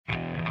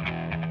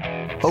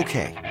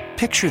Okay,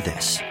 picture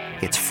this.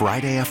 It's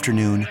Friday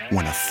afternoon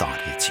when a thought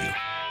hits you.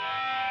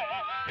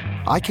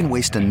 I can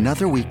waste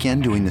another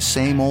weekend doing the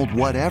same old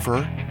whatever,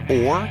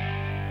 or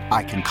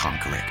I can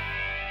conquer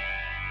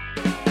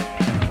it.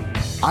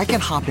 I can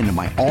hop into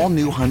my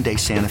all-new Hyundai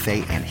Santa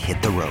Fe and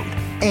hit the road.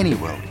 Any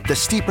road. The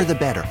steeper, the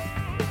better.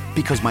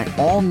 Because my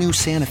all-new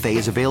Santa Fe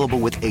is available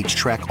with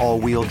H-Track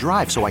all-wheel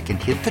drive, so I can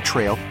hit the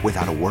trail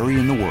without a worry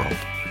in the world.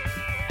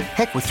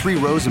 Heck, with 3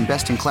 rows and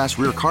best-in-class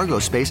rear cargo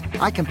space,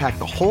 I can pack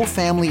the whole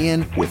family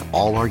in with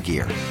all our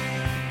gear.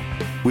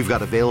 We've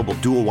got available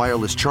dual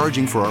wireless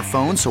charging for our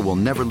phones, so we'll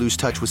never lose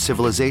touch with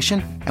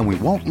civilization, and we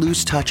won't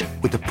lose touch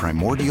with the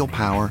primordial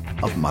power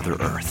of Mother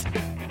Earth.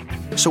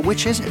 So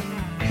which is it?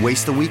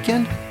 Waste the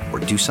weekend or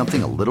do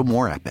something a little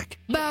more epic?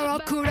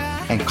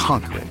 And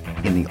conquer it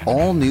in the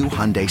all-new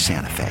Hyundai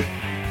Santa Fe.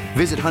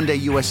 Visit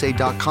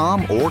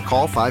HyundaiUSA.com or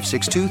call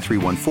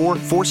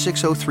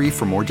 562-314-4603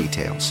 for more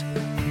details.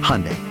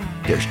 Hyundai,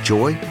 there's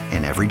joy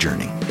in every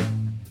journey.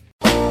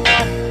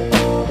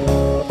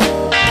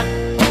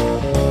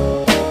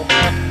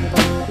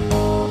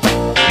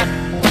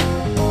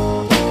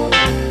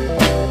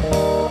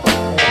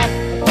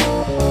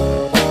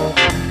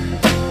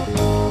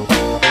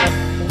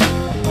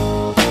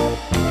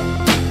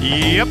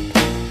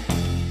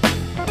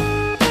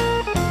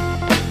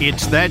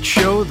 It's that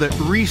show that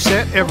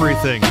reset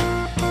everything.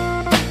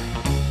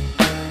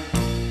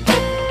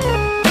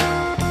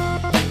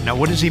 Now,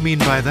 what does he mean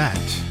by that?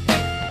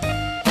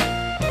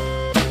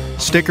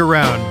 Stick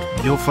around.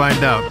 You'll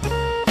find out.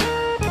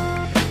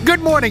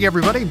 Good morning,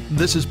 everybody.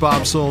 This is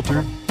Bob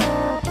Salter.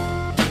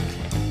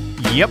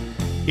 Yep,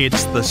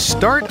 it's the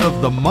start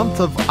of the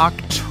month of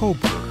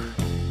October.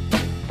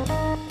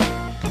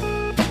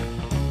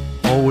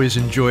 Always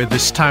enjoy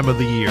this time of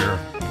the year.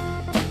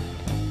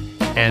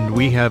 And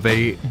we have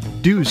a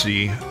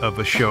doozy of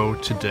a show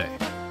today.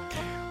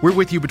 We're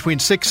with you between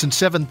 6 and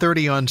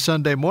 7:30 on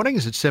Sunday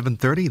mornings. At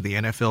 7:30, the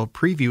NFL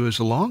preview is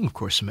along. Of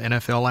course, some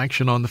NFL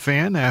action on the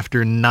fan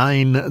after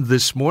 9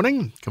 this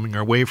morning, coming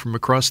our way from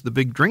across the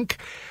big drink.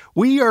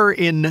 We are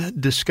in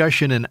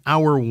discussion in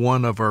hour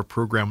 1 of our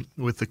program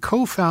with the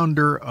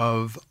co-founder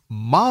of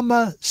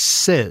Mama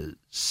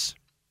Says.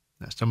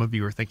 Now, some of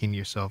you are thinking to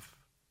yourself,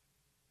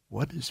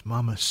 what is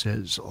Mama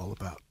Says all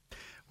about?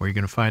 Well, you're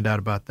going to find out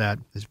about that.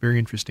 This very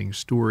interesting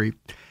story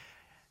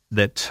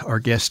that our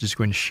guest is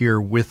going to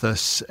share with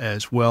us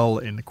as well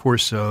in the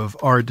course of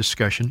our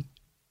discussion.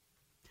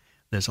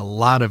 There's a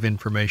lot of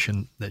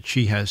information that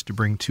she has to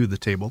bring to the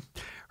table.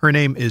 Her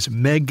name is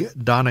Meg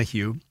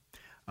Donahue.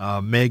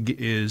 Meg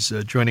is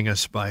joining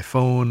us by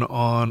phone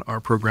on our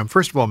program.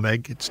 First of all,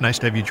 Meg, it's nice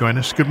to have you join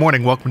us. Good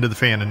morning. Welcome to The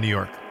Fan in New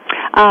York.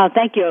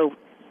 Thank you.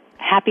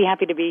 Happy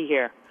to be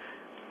here.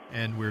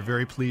 And we're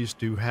very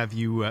pleased to have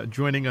you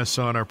joining us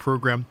on our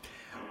program.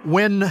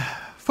 When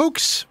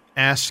folks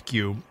ask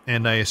you,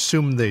 and I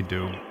assume they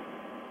do,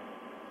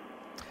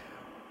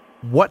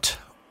 what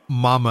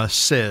Mama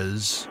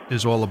Says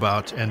is all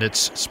about, and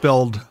it's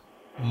spelled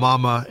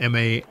Mama,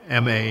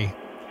 M-A-M-A-S-E-Z-Z,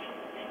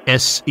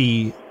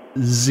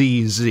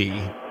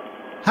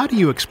 how do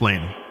you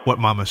explain what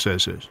Mama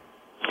Says is?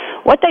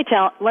 What I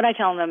tell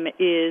them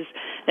is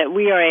that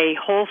we are a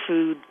whole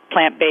food,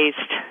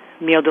 plant-based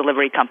meal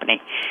delivery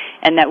company,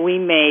 and that we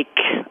make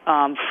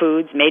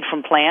foods made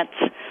from plants,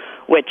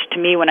 which to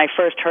me, when I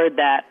first heard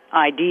that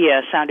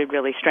idea, sounded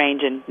really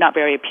strange and not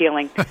very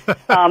appealing. Who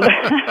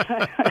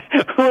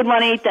would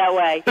want to eat that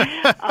way?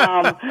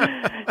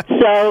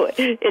 So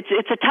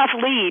it's a tough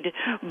lead,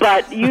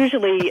 but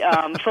usually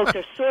folks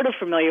are sort of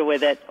familiar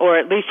with it, or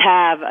at least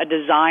have a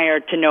desire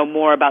to know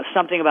more about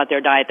something about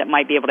their diet that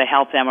might be able to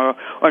help them, or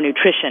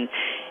nutrition.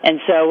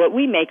 And so what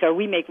we make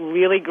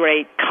really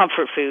great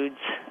comfort foods.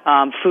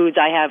 Foods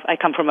I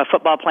come from a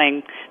football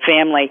playing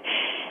family,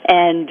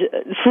 and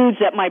foods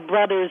that my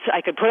brothers,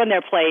 I could put on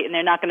their plate and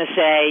they're not going to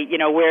say,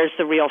 where's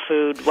the real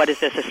food? What is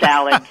this, a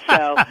salad?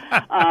 So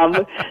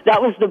that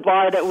was the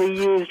bar that we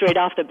used right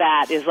off the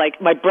bat, is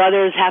like my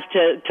brothers have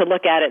to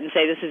look at it and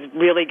say, this is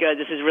really good,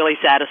 this is really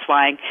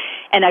satisfying.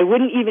 And I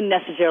wouldn't even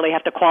necessarily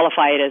have to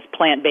qualify it as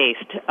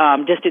plant-based,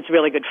 just it's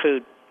really good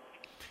food.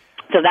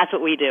 So that's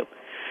what we do.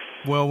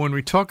 Well, when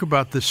we talk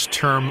about this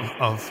term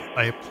of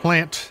a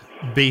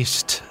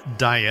plant-based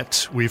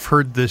diet, we've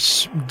heard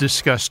this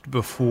discussed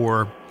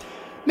before.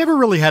 Never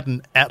really had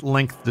an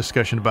at-length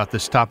discussion about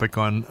this topic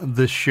on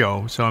this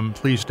show, so I'm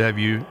pleased to have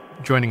you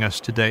joining us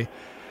today.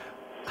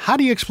 How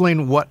do you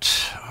explain what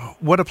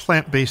a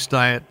plant-based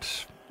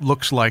diet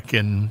looks like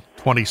in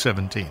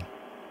 2017?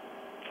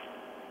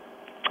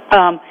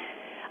 A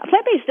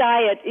plant-based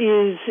diet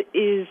is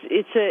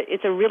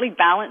a really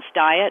balanced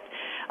diet.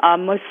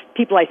 Most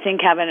people, I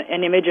think, have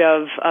an image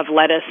of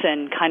lettuce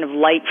and kind of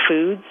light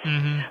foods.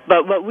 Mm-hmm.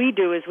 But what we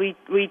do is we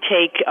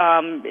take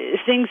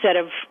things that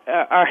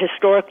are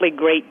historically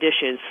great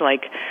dishes,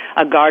 like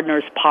a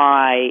gardener's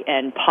pie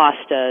and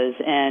pastas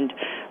and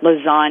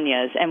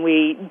lasagnas, and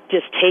we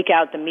just take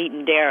out the meat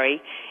and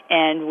dairy,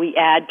 and we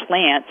add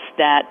plants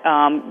that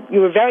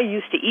you were very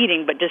used to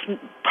eating, but just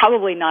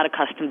probably not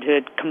accustomed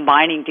to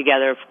combining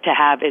together to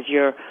have as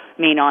your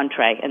main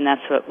entree, and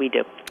that's what we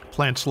do.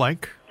 Plants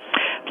like?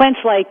 Plants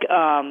like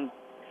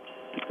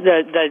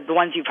the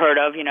ones you've heard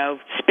of,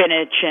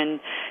 spinach and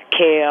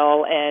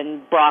kale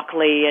and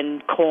broccoli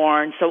and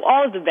corn, so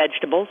all of the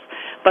vegetables,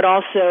 but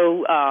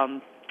also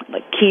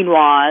like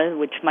quinoa,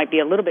 which might be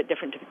a little bit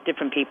different to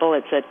different people.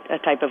 It's a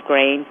type of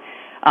grain.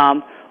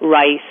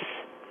 Rice,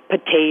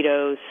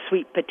 potatoes,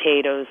 sweet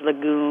potatoes,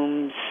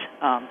 legumes,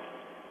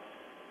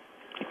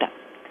 like that.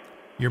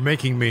 You're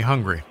making me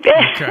hungry.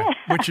 Okay.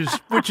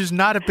 Which is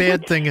not a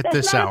bad thing at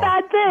this hour. Not a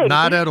bad thing.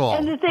 Not at all.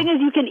 And the thing is,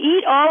 you can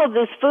eat all of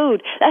this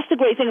food. That's the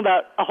great thing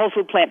about a whole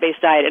food plant-based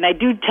diet. And I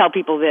do tell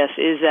people this,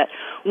 is that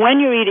when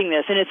you're eating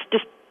this, and it's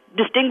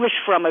distinguished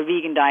from a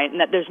vegan diet, and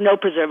that there's no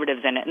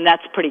preservatives in it, and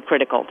that's pretty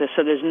critical.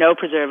 So there's no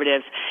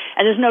preservatives,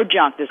 and there's no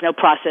junk. There's no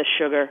processed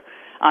sugar.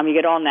 You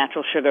get all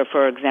natural sugar,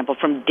 for example,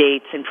 from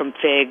dates and from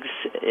figs,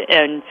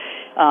 and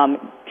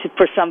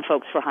for some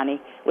folks,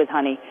 with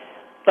honey.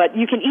 But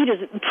you can eat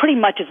pretty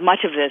much as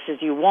much of this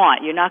as you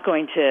want. It's not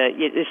going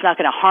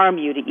to harm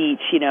you to eat,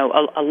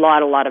 a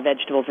lot of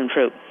vegetables and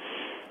fruit.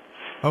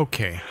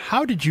 Okay.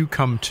 How did you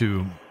come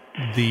to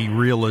the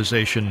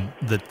realization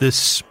that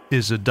this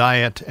is a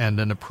diet and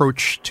an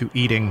approach to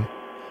eating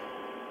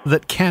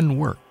that can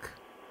work?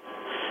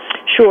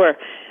 Sure.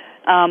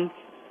 Back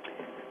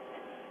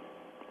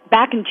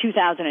in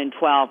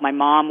 2012, my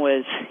mom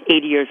was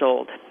 80 years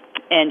old,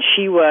 and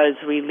she was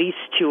released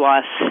to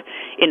us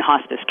in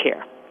hospice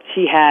care.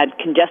 She had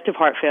congestive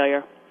heart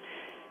failure,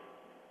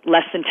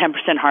 less than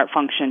 10% heart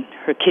function.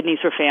 Her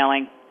kidneys were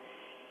failing.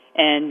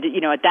 And,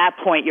 at that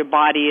point, your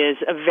body is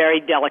a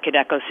very delicate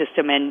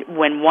ecosystem. And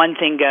when one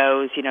thing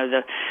goes,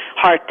 the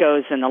heart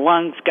goes and the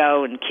lungs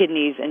go and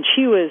kidneys. And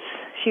she was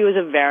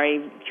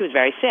very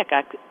sick,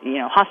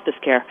 hospice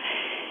care.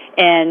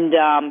 And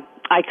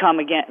I come,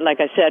 again, like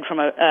I said, from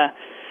a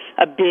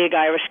big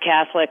Irish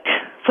Catholic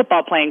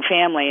football playing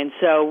family. And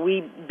so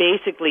we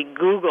basically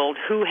Googled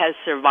who has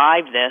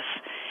survived this,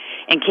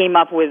 and came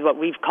up with what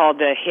we've called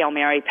the Hail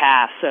Mary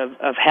path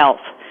of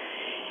health.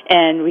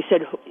 And we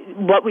said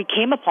what we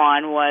came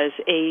upon was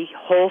a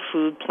whole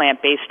food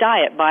plant-based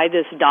diet by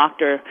this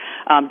doctor,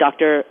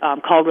 Dr.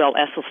 Caldwell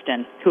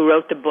Esselstyn, who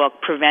wrote the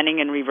book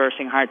Preventing and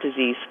Reversing Heart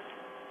Disease.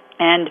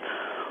 And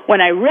when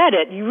I read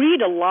it, you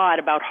read a lot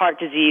about heart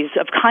disease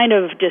of kind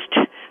of just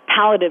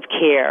palliative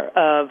care,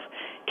 of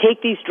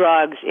take these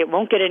drugs, it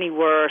won't get any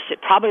worse, it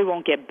probably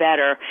won't get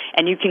better,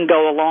 and you can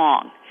go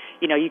along.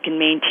 You can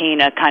maintain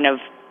a kind of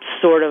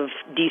sort of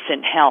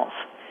decent health.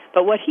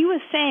 But what he was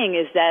saying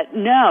is that,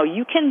 no,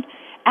 you can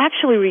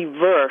actually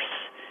reverse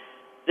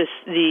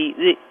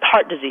the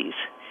heart disease.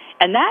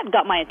 And that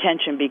got my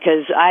attention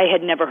because I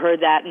had never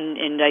heard that,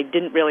 and I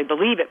didn't really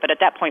believe it. But at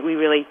that point, we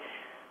really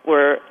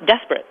were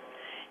desperate.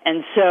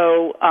 And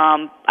so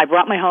I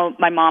brought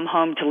my mom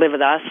home to live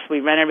with us. We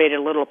renovated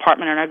a little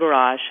apartment in our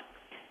garage.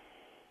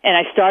 And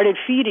I started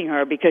feeding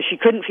her, because she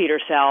couldn't feed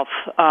herself,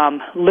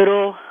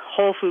 little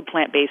whole food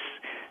plant-based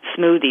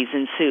smoothies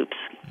and soups,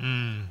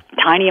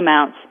 tiny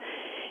amounts.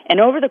 And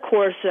over the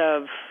course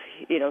of,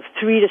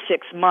 3 to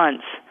 6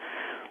 months,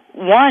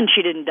 one,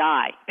 she didn't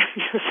die.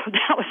 So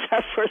that was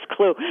our first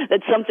clue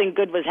that something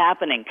good was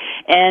happening.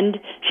 And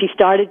she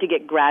started to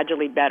get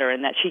gradually better,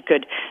 and that she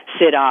could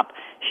sit up,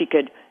 she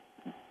could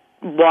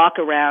walk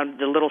around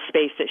the little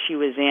space that she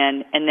was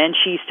in, and then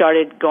she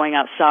started going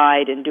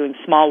outside and doing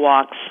small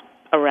walks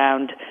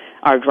around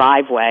our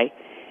driveway.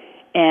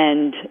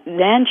 And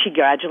then she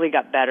gradually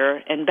got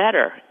better and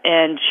better.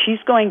 And she's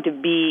going to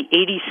be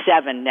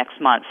 87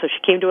 next month. So she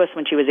came to us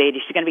when she was 80.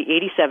 She's going to be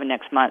 87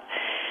 next month.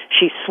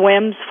 She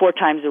swims 4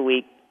 times a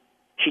week.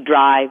 She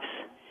drives.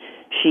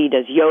 She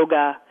does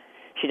yoga.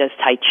 She does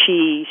Tai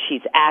Chi.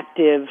 She's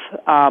active.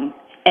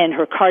 And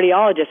her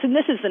cardiologist, and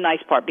this is the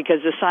nice part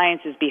because the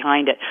science is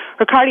behind it,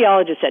 her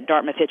cardiologists at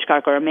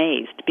Dartmouth-Hitchcock are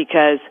amazed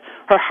because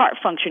her heart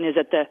function is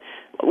at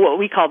what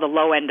we call the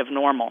low end of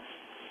normal.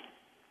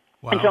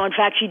 Wow. And so, in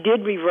fact, she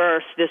did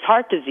reverse this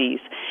heart disease.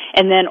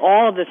 And then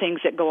all of the things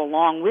that go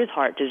along with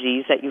heart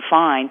disease that you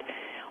find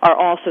are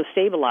also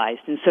stabilized.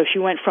 And so she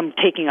went from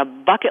taking a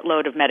bucket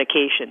load of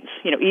medications,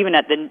 even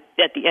at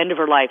the end of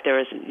her life,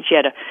 she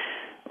had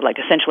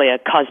essentially a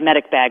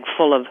cosmetic bag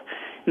full of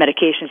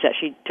medications that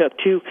she took,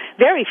 to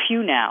very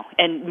few now.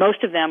 And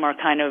most of them are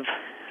kind of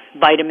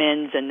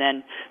vitamins and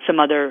then some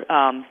other,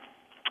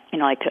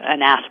 like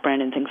an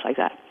aspirin and things like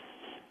that.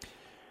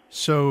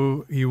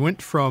 So you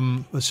went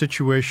from a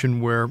situation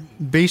where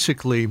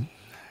basically,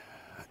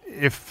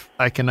 if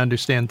I can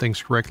understand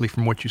things correctly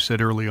from what you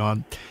said early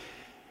on,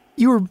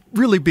 you were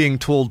really being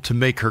told to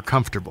make her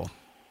comfortable.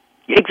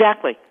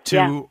 Exactly.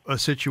 To a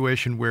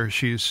situation where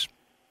she's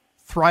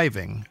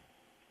thriving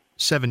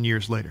 7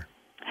 years later.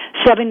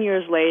 7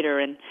 years later,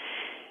 and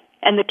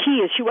the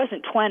key is she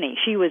wasn't 20,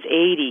 she was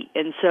 80.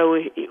 And so,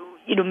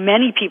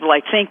 many people, I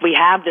think, we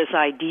have this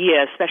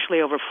idea, especially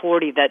over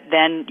 40, that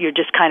then you're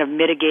just kind of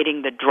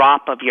mitigating the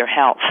drop of your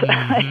health.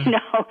 Mm-hmm.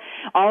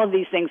 All of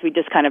these things we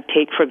just kind of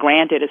take for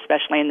granted,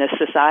 especially in this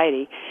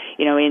society,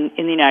 in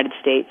the United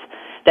States,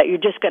 that you're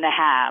just going to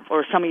have,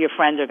 or some of your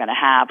friends are going to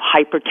have,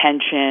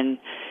 hypertension,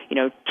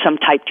 some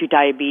type 2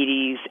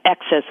 diabetes,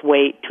 excess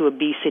weight to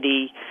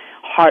obesity,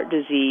 heart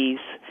disease.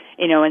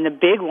 And the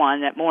big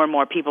one that more and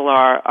more people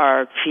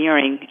are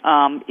fearing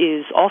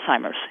is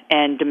Alzheimer's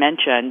and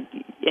dementia. And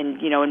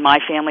in my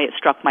family, it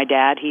struck my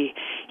dad. He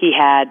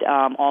had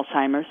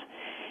Alzheimer's.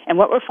 And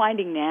what we're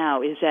finding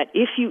now is that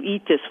if you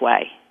eat this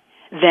way,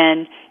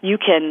 then you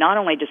can not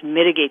only just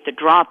mitigate the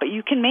drop, but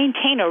you can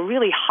maintain a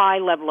really high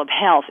level of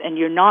health. And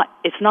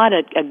it's not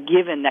a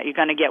given that you're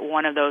going to get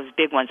one of those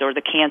big ones or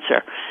the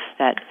cancer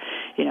that,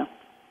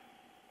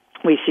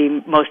 we see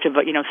most of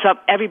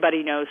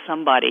everybody knows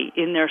somebody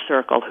in their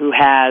circle who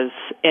has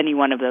any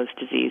one of those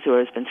diseases or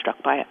has been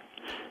struck by it.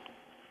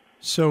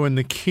 So in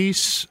the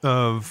case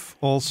of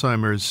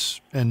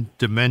Alzheimer's and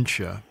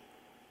dementia,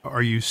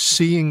 are you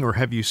seeing or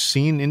have you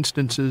seen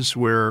instances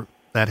where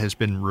that has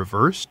been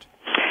reversed?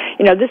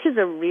 This is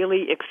a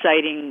really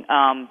exciting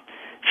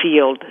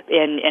field,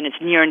 and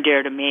it's near and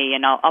dear to me,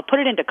 and I'll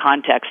put it into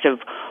context of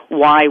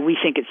why we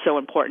think it's so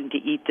important to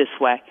eat this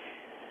way.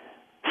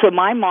 So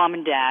my mom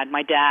and dad,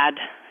 my dad,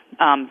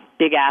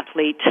 big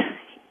athlete,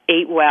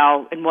 ate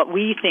well, and what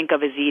we think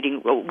of as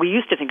eating, we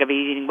used to think of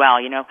eating well,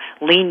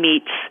 lean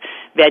meats,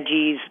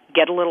 veggies,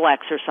 get a little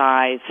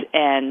exercise,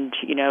 and,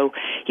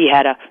 he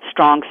had a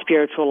strong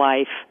spiritual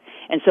life.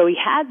 And so he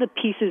had the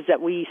pieces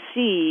that we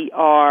see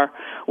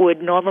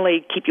would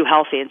normally keep you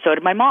healthy, and so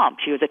did my mom.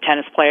 She was a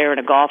tennis player and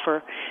a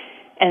golfer,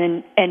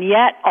 and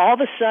yet all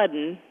of a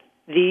sudden,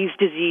 these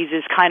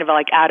diseases kind of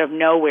like out of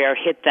nowhere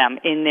hit them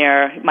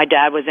my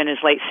dad was in his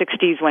late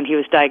 60s when he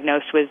was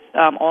diagnosed with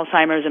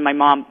Alzheimer's, and my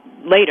mom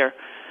later.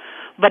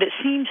 But it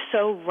seemed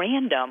so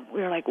random.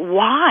 We were like,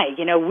 why?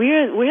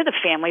 We're the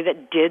family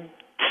that did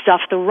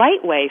stuff the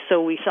right way,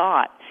 so we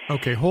saw it.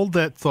 Okay, hold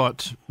that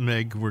thought,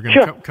 Meg. We're going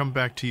to come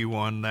back to you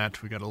on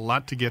that. We've got a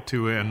lot to get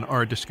to in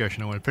our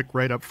discussion. I want to pick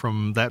right up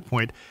from that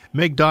point.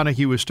 Meg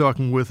Donahue is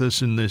talking with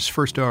us in this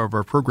first hour of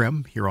our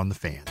program here on The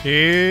Fan.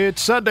 It's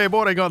Sunday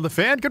morning on The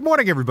Fan. Good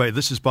morning, everybody.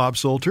 This is Bob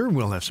Salter.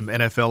 We'll have some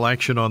NFL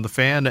action on The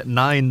Fan at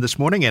 9 this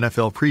morning.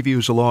 NFL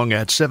previews along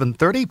at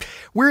 7:30.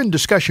 We're in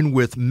discussion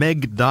with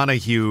Meg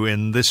Donahue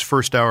in this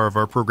first hour of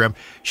our program.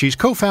 She's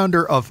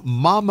co-founder of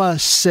Mama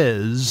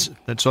Says.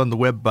 That's on the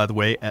web, by the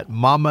way, at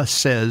Mama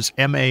Says,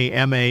 MAMASEZZ.com.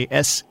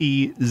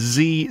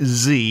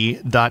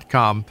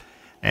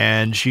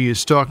 And she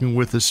is talking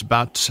with us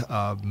about, she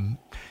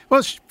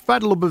provided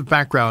a little bit of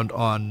background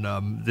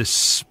on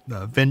this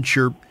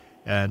venture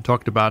and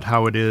talked about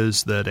how it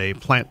is that a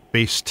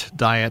plant-based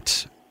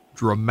diet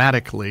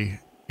dramatically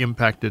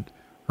impacted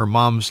her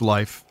mom's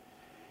life.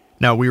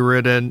 Now, we were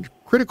at a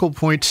critical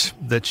point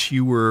that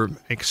you were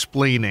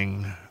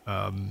explaining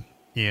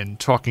in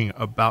talking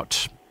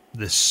about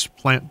this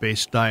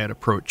plant-based diet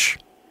approach.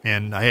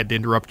 And I had to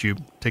interrupt you,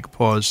 take a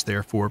pause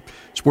there for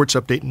sports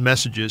update and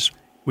messages.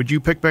 Would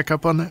you pick back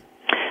up on that?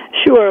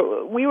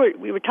 Sure. We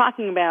were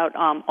talking about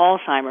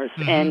Alzheimer's,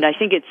 mm-hmm. and I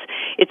think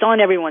it's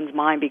on everyone's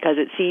mind because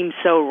it seems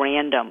so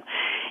random,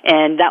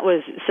 and that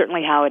was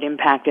certainly how it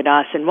impacted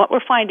us. And what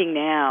we're finding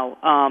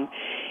now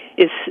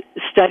is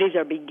studies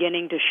are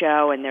beginning to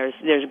show, and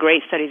there's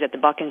great studies at the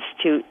Buck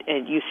Institute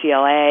at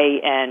UCLA,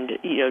 and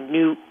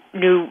new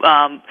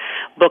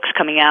books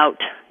coming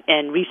out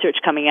and research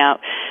coming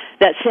out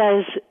that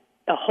says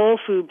a whole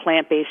food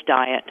plant-based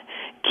diet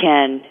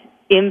can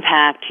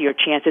impact your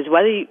chances,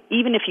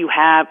 even if you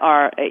have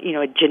a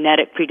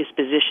genetic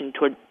predisposition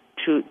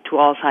to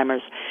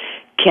Alzheimer's,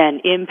 can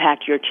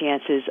impact your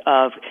chances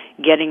of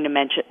getting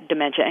dementia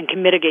and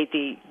can mitigate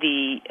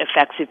the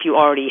effects if you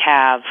already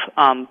have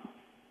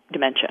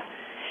dementia.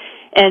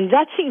 And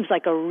that seems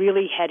like a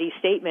really heady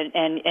statement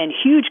and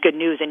huge good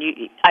news.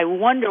 And I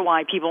wonder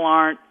why people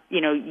aren't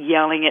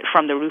yelling it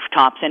from the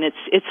rooftops. And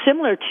it's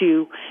similar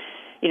to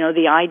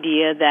the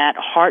idea that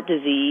heart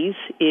disease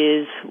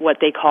is what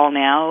they call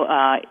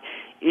now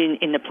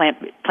in the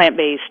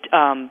plant-based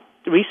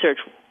research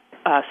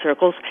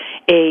circles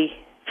a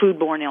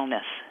foodborne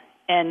illness,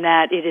 and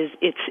that it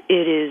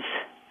is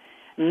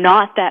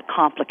not that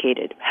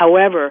complicated.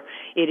 However,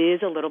 it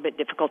is a little bit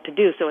difficult to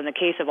do. So in the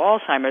case of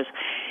Alzheimer's,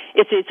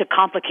 it's a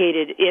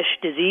complicated-ish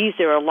disease.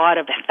 There are a lot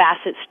of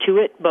facets to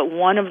it, but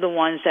one of the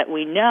ones that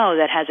we know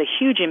that has a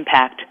huge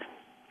impact,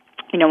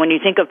 when you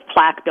think of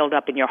plaque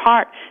buildup in your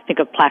heart, think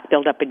of plaque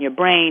buildup in your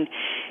brain.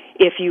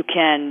 If you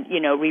can,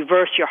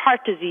 reverse your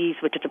heart disease,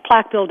 which is a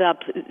plaque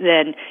buildup,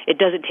 then it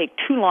doesn't take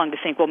too long to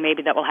think, well,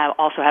 maybe that will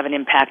also have an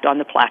impact on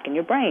the plaque in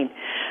your brain.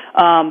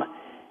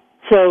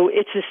 So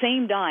it's the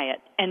same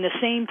diet and the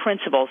same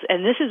principles,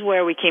 and this is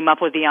where we came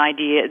up with the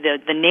idea,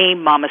 the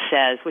name Mama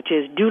Says, which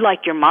is do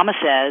like your mama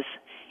says,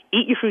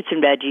 eat your fruits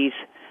and veggies,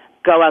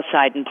 go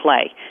outside and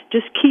play.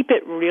 Just keep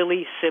it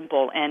really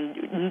simple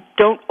and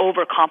don't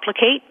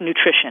overcomplicate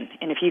nutrition.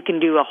 And if you can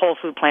do a whole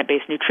food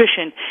plant-based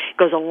nutrition, it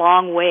goes a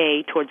long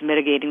way towards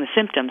mitigating the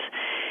symptoms.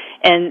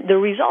 And the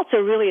results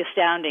are really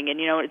astounding. And,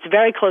 it's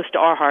very close to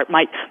our heart.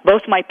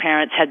 Both my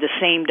parents had the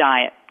same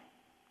diet.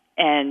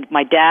 And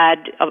my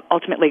dad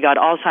ultimately got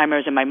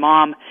Alzheimer's and my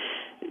mom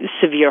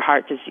severe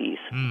heart disease.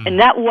 And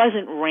that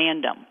wasn't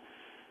random.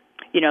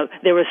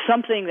 There was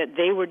something that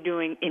they were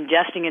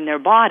ingesting in their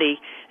body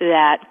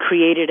that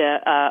created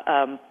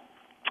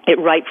it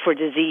ripe for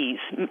disease.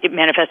 It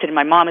manifested in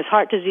my mom as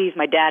heart disease.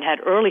 My dad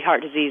had early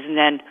heart disease and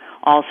then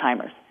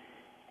Alzheimer's.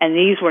 And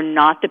these were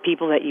not the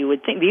people that you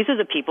would think. These are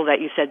the people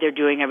that you said they're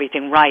doing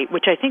everything right,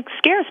 which I think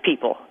scares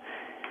people.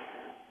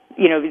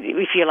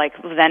 We feel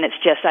like then it's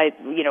just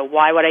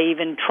why would I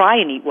even try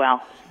and eat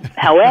well?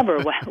 However,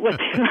 what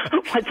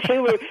they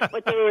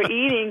were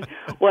eating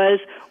was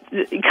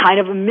kind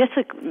of the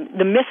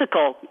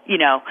mythical,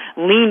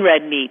 lean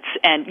red meats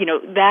and,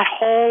 that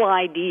whole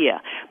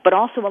idea, but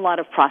also a lot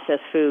of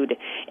processed food.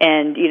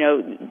 And,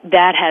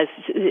 that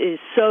is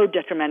so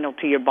detrimental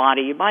to your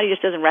body. Your body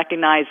just doesn't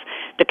recognize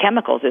the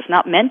chemicals. It's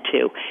not meant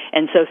to.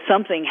 And so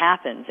something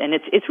happens. And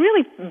it's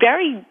really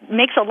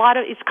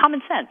it's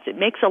common sense. It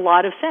makes a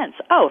lot of sense.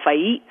 Oh, if I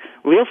eat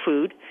real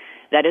food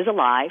that is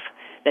alive,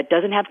 that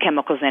doesn't have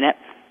chemicals in it,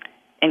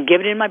 and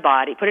put it in my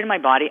body,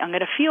 I'm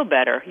going to feel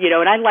better.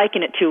 And I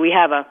liken it to, we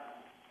have a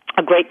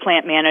great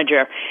plant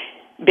manager,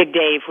 Big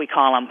Dave, we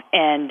call him,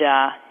 and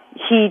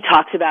he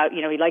talks about,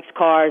 he likes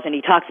cars, and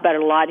he talks about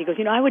it a lot. He goes,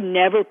 I would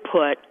never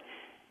put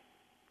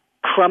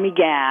crummy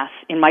gas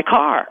in my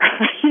car.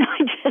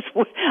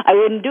 I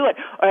wouldn't do it.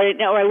 Or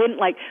I wouldn't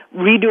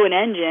redo an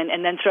engine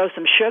and then throw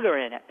some sugar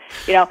in it.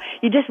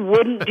 You just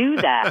wouldn't do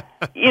that.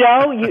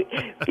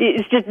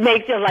 It just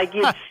makes it like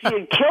you'd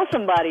kill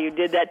somebody who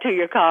did that to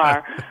your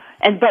car.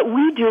 But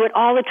we do it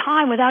all the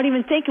time without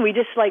even thinking. We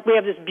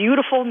have this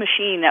beautiful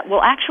machine that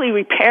will actually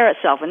repair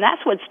itself. And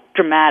that's what's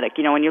dramatic.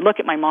 When you look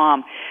at my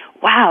mom,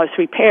 wow, it's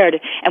repaired.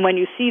 And when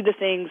you see the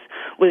things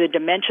with the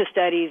dementia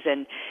studies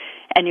and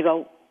you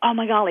go, oh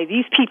my golly,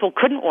 these people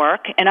couldn't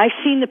work. And I've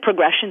seen the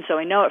progression, so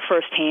I know it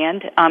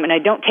firsthand. And I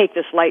don't take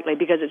this lightly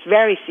because it's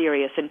very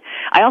serious. And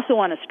I also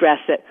want to stress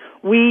that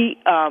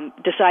we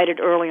decided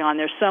early on,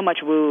 there's so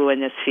much woo-woo in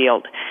this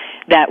field,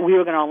 that we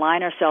were going to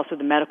align ourselves with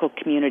the medical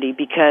community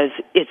because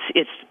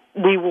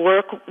we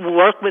work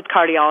with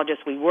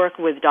cardiologists, we work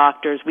with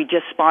doctors. We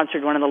just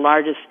sponsored one of the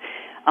largest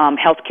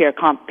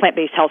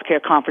plant-based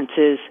healthcare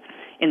conferences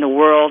in the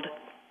world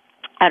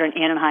out in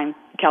Anaheim,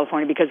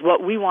 California, because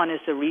what we want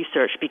is the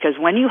research. Because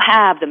when you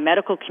have the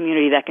medical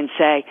community that can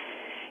say,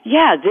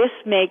 yeah, this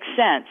makes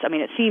sense. I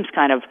mean, it seems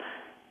kind of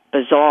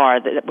bizarre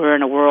that we're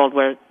in a world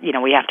where,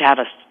 we have to have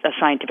a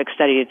scientific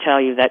study to tell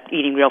you that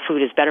eating real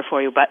food is better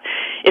for you, but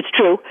it's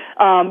true,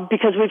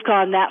 because we've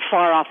gone that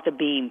far off the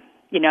beam.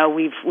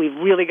 We've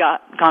really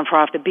gone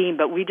far off the beam,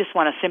 but we just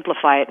want to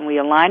simplify it, and we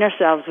align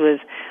ourselves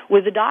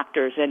with the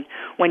doctors. And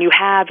when you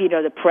have,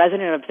 the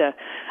president of the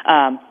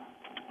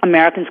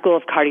American School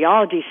of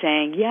Cardiology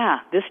saying,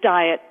 yeah, this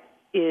diet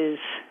it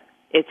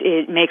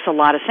makes a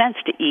lot of sense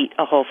to eat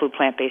a whole food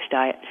plant-based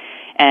diet.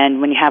 And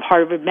when you have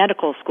Harvard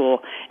Medical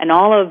School and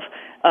all of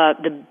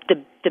the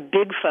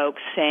big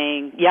folks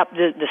saying, yep,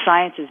 the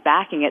science is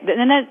backing it,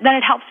 then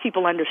it helps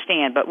people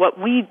understand. But what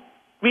we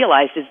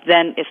realized is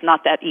then it's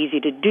not that easy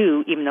to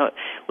do, even though it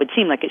would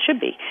seem like it should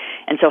be.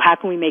 And so how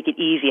can we make it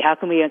easy? How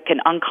can we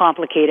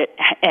uncomplicate it?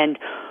 And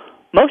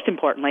most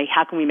importantly,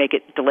 how can we make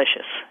it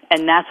delicious?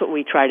 And that's what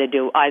we try to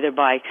do, either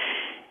by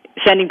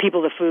sending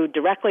people the food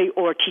directly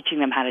or teaching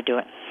them how to do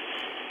it.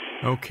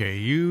 Okay,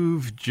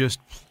 you've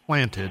just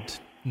planted,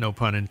 no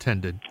pun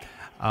intended,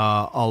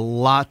 a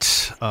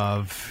lot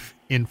of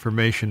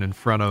information in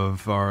front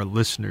of our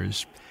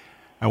listeners.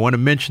 I want to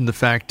mention the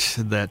fact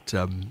that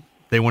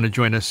they want to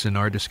join us in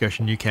our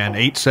discussion. You can,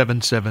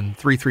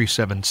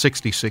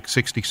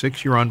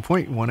 877-337-6666. You're on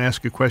point. You want to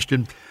ask a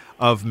question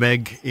of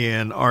Meg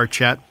in our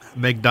chat.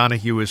 Meg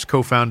Donahue is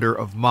co-founder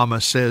of Mama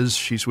Says.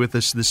 She's with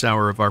us this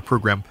hour of our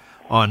program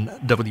on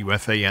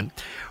WFAN.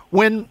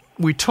 When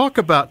we talk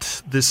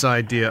about this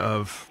idea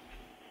of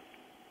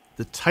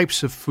the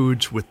types of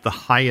foods with the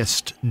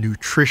highest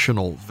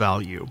nutritional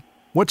value,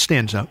 what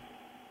stands out?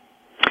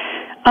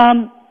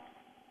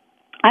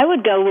 I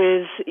would go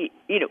with,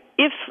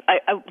 if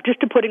just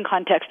to put in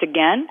context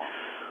again,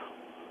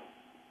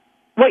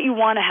 what you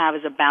want to have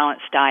is a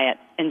balanced diet.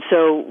 And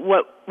so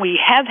what we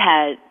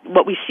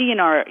see in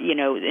our,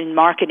 in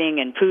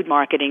marketing and food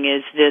marketing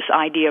is this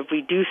idea of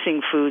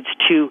reducing foods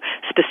to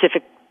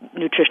specific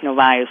nutritional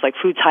values, like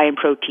foods high in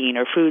protein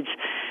or foods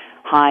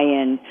high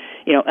in,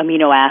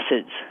 amino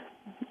acids.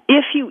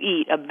 If you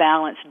eat a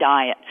balanced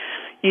diet,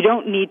 you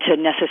don't need to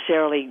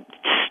necessarily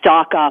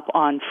stock up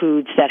on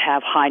foods that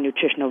have high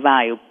nutritional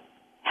value.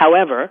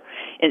 However,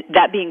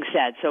 that being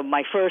said, so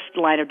my first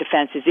line of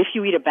defense is if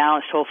you eat a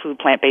balanced whole food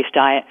plant-based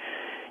diet,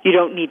 you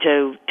don't need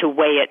to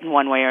weigh it in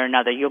one way or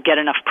another. You'll get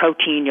enough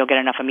protein, you'll get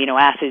enough amino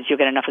acids, you'll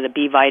get enough of the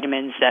B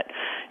vitamins that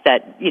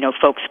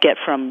folks get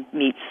from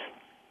meats.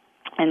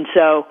 And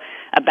so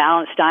a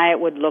balanced diet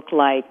would look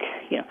like,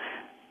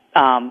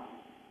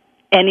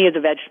 any of the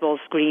vegetables,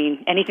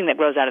 green, anything that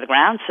grows out of the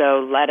ground.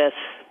 So lettuce,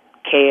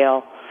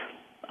 kale,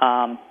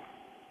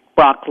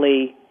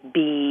 broccoli,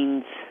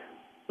 beans,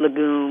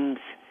 legumes,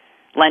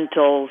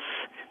 lentils,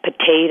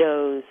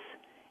 potatoes,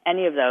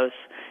 any of those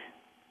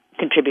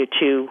contribute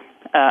to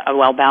a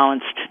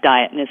well-balanced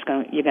diet, and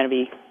you're going to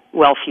be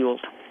well-fueled.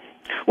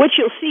 Which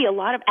you'll see a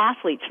lot of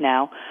athletes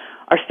now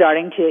are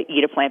starting to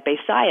eat a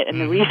plant-based diet,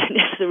 and the reason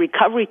is the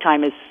recovery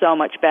time is so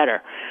much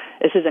better.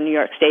 This is a New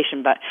York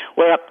station, but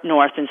we're up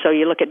north, and so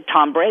you look at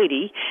Tom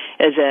Brady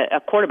as a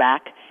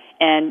quarterback,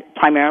 and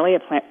primarily a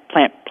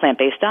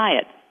plant-based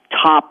diet.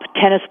 Top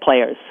tennis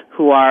players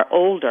who are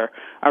older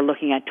are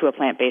looking to a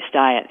plant-based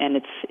diet, and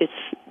it's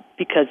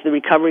because the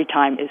recovery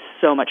time is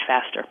so much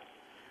faster.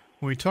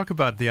 When we talk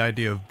about the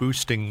idea of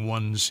boosting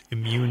one's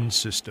immune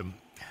system,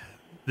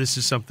 this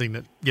is something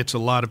that gets a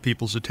lot of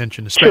people's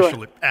attention,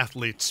 especially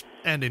athletes,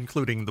 and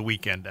including the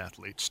weekend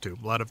athletes, too.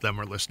 A lot of them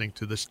are listening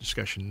to this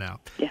discussion now.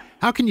 Yeah.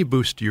 How can you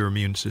boost your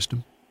immune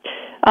system?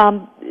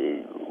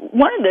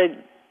 One of the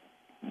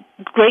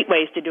great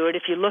ways to do it,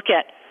 if you look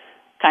at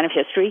kind of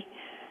history,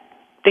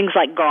 things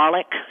like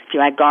garlic, if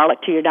you add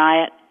garlic to your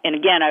diet, and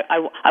again,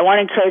 I want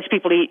to encourage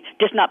people to eat,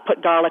 just not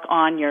put garlic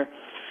on your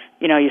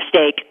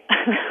steak,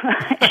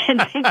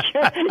 and think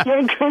you're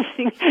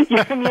increasing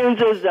your immune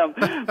system.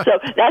 So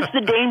that's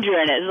the danger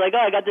in it. It's like,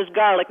 I got this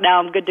garlic, now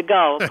I'm good to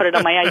go. Put it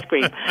on my ice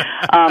cream.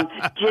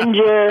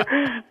 Ginger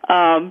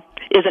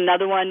is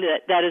another one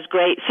that is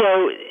great.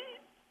 So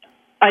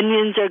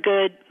onions are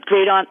good,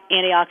 great on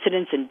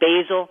antioxidants, and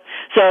basil.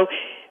 So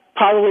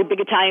probably big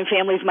Italian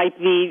families might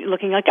be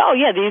looking like,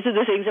 these are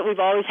the things that we've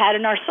always had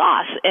in our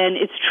sauce. And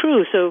it's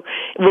true. So,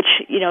 which,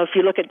 if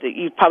you look at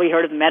you've probably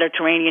heard of the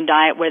Mediterranean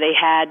diet where they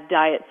had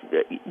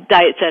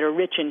diets that are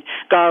rich in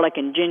garlic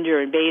and ginger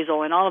and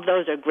basil, and all of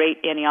those are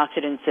great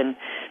antioxidants, and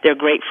they're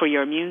great for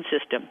your immune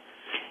system.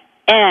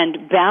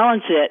 And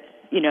balance it,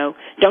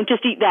 don't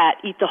just eat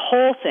that, eat the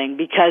whole thing,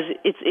 because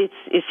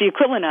it's the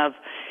equivalent of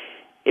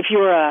if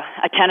you're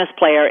a tennis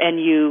player and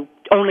you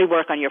only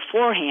work on your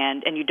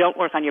forehand and you don't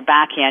work on your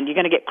backhand, you're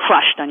going to get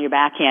crushed on your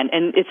backhand.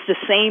 And it's the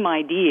same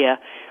idea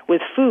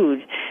with food,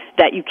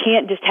 that you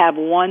can't just have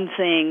one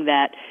thing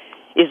that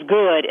is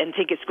good and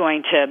think it's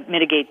going to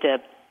mitigate the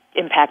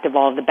impact of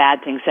all of the bad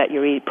things that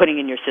you're putting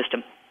in your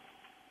system.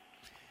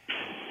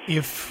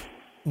 If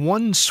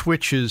one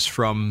switches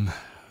from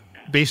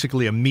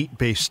basically a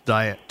meat-based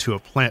diet to a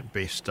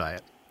plant-based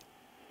diet,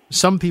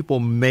 some people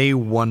may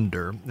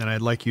wonder, and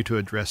I'd like you to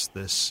address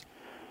this,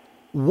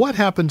 what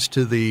happens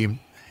to the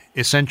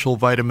essential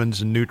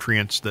vitamins and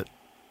nutrients that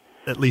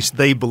at least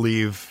they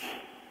believe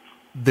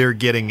they're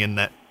getting in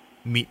that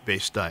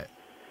meat-based diet?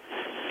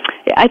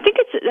 Yeah, I think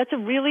that's a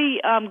really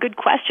good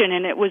question,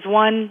 and it was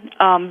one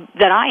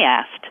that I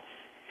asked.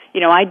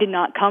 I did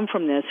not come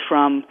from this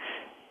from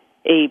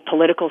a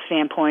political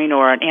standpoint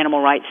or an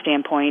animal rights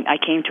standpoint. I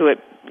came to it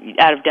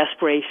out of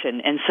desperation,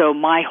 and so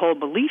my whole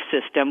belief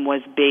system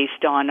was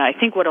based on, I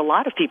think what a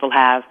lot of people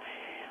have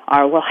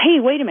are, well, hey,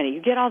 wait a minute,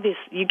 you get all this,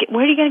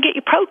 where are you going to get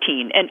your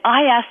protein? And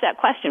I asked that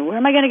question, where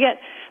am I going to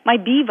get my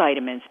B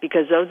vitamins?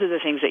 Because those are the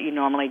things that you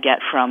normally get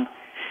from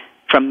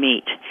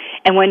meat.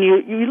 And when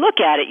you look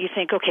at it, you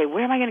think, okay,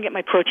 where am I going to get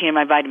my protein and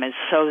my vitamins?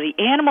 So the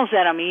animals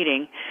that I'm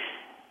eating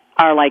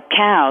are like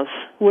cows.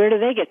 Where do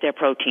they get their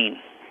protein?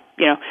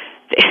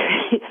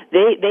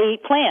 They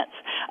eat plants,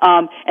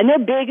 and they're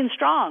big and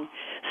strong.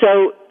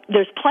 So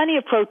there's plenty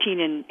of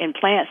protein in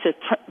plants. There's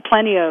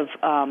plenty of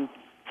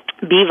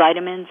B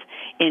vitamins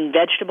in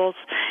vegetables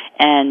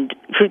and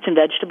fruits and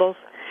vegetables.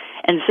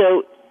 And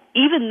so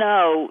even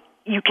though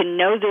you can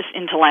know this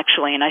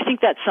intellectually, and I think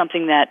that's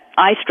something that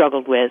I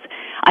struggled with,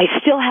 I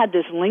still had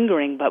this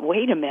lingering, but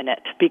wait a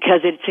minute,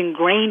 because it's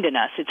ingrained in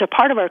us. It's a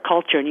part of our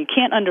culture, and you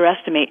can't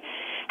underestimate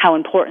how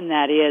important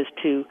that is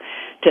to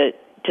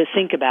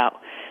think about.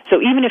 So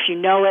even if you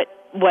know it,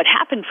 what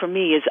happened for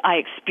me is I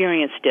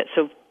experienced it.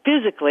 So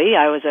physically,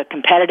 I was a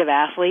competitive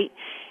athlete,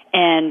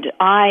 and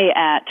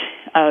I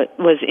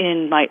was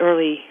in my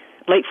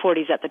late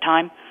 40s at the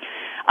time.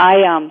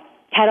 I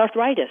had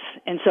arthritis,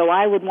 and so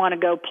I would want to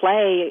go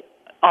play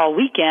all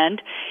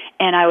weekend,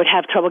 and I would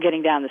have trouble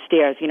getting down the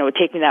stairs. It would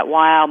take me that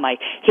while. My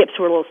hips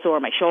were a little sore.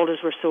 My shoulders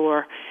were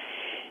sore.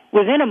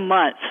 Within a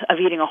month of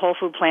eating a whole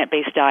food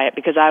plant-based diet,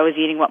 because I was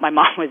eating what my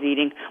mom was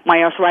eating,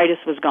 my arthritis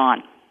was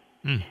gone.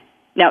 Mm.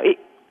 Now,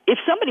 if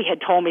somebody had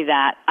told me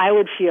that, I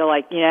would feel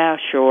like, yeah,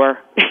 sure.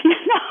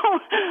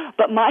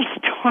 But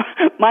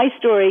my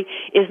story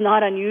is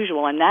not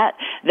unusual, and that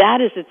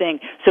is the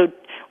thing. So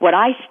what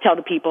I tell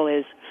the people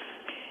is,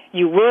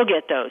 you will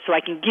get those. So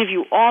I can give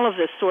you all of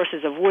the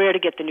sources of where to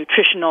get the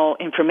nutritional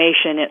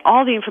information, and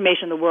all the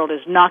information in the world is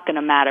not going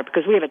to matter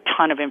because we have a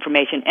ton of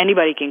information.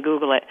 Anybody can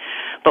Google it.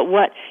 But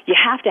what you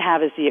have to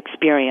have is the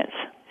experience.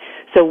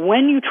 So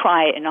when you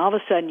try it and all of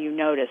a sudden you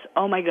notice,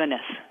 oh my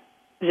goodness,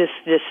 this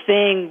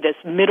thing, this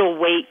middle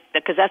weight,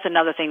 because that's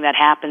another thing that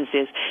happens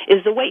is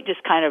the weight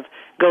just kind of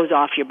goes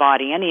off your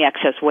body, any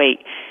excess weight.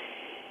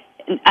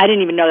 I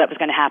didn't even know that was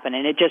going to happen,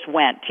 and it just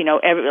went.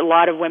 A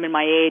lot of women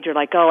my age are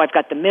like, oh, I've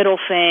got the middle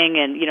thing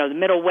and, the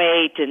middle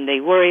weight, and they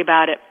worry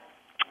about it.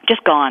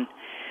 Just gone.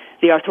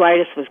 The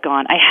arthritis was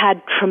gone. I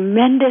had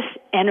tremendous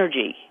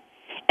energy,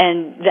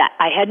 and that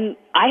I hadn't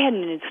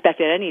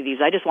expected any of these.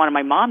 I just wanted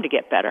my mom to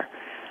get better.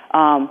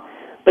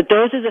 But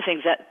those are the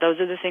things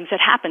that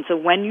happen. So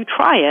when you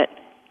try it,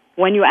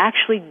 when you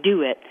actually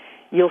do it,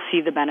 you'll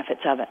see the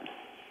benefits of it.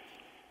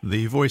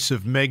 The voice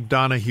of Meg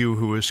Donahue,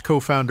 who is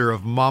co-founder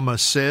of Mama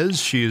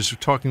Says. She is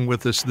talking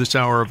with us this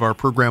hour of our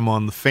program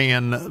on The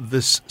Fan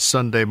this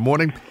Sunday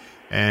morning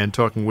and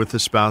talking with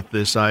us about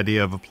this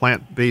idea of a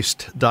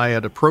plant-based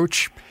diet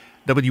approach.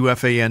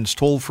 WFAN's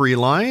toll-free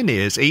line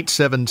is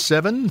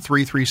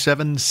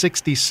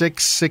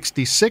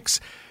 877-337-6666.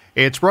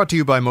 It's brought to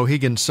you by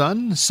Mohegan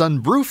Sun.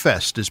 Sun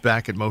Brewfest is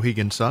back at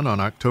Mohegan Sun on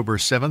October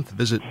 7th.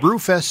 Visit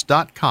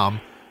brewfest.com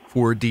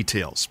for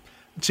details.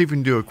 Let's see if we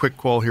can do a quick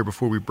call here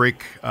before we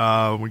break.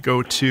 We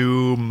go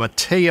to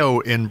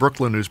Mateo in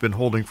Brooklyn, who's been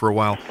holding for a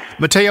while.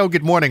 Mateo,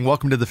 good morning.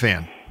 Welcome to The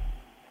Fan.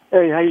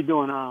 Hey, how you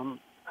doing?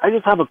 I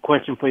just have a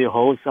question for your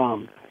host.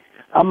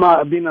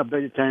 I've been a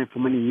vegetarian for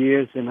many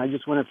years, and I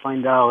just want to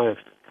find out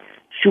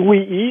should we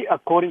eat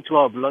according to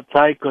our blood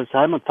type? Because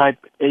I'm a type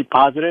A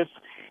positive,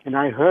 and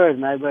I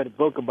read a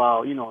book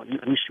about,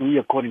 we should eat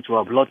according to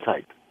our blood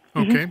type.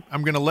 Okay.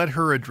 I'm going to let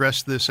her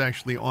address this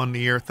actually on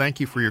the air.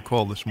 Thank you for your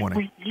call this morning.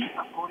 Should we eat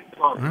according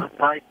to our blood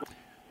type?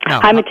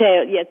 Hi,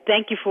 Mateo. Yeah,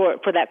 thank you for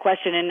that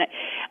question, and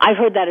I've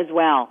heard that as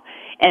well.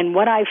 And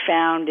what I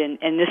found,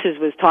 and this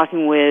was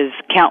talking with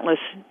countless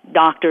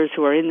doctors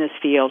who are in this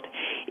field,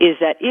 is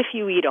that if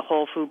you eat a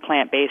whole food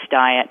plant-based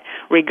diet,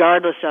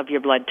 regardless of your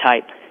blood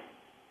type,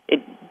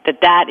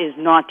 that is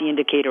not the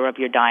indicator of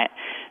your diet.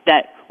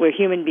 That we're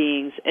human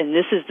beings, and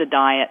this is the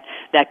diet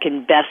that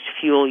can best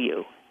fuel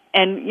you.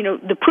 And,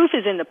 the proof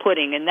is in the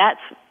pudding, and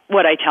that's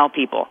what I tell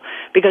people,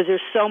 because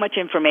there's so much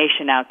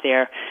information out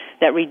there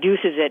that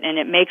reduces it, and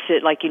it makes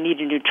it like you need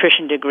a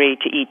nutrition degree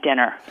to eat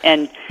dinner.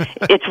 And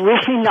it's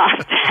really not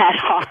that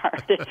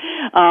hard.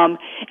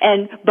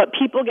 But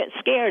people get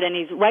scared, and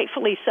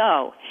rightfully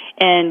so.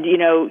 And,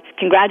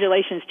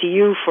 congratulations to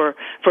you for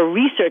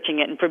researching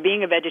it and for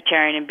being a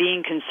vegetarian and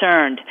being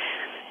concerned.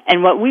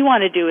 And what we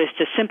want to do is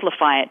to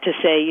simplify it, to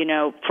say,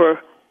 for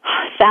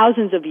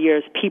thousands of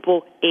years,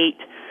 people ate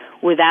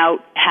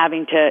without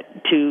having to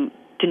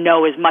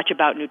know as much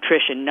about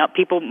nutrition.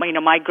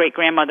 My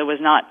great-grandmother was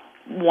not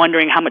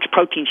wondering how much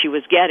protein she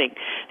was getting.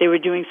 They were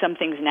doing some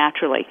things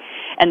naturally.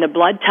 And the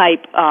blood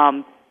type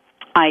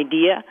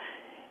idea,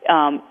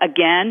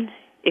 again,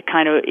 it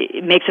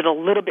makes it a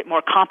little bit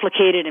more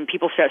complicated, and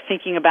people start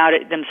thinking about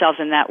it themselves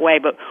in that way.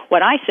 But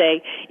what I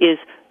say is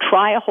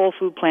try a whole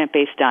food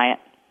plant-based diet.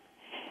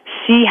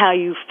 See how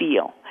you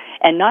feel.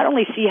 And not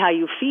only see how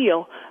you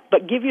feel,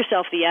 but give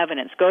yourself the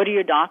evidence. Go to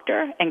your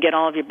doctor and get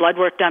all of your blood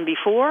work done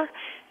before.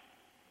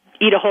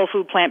 Eat a whole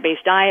food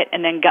plant-based diet,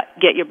 and then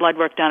get your blood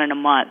work done in a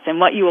month. And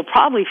what you will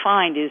probably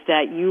find is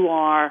that you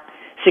are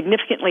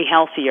significantly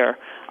healthier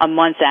a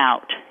month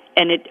out.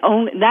 And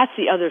that's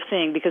the other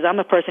thing, because I'm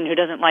a person who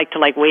doesn't like to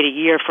wait a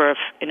year for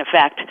an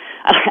effect.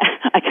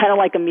 I kind of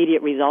like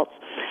immediate results.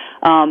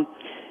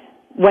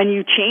 When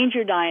you change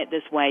your diet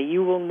this way,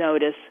 you will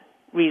notice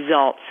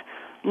results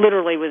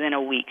literally within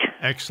a week.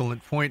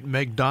 Excellent point.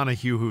 Meg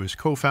Donahue, who is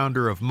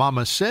co-founder of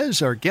Mama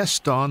Says, our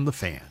guest on The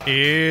Fan.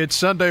 It's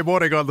Sunday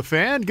morning on The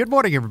Fan. Good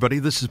morning, everybody.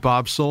 This is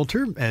Bob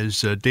Salter.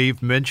 As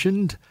Dave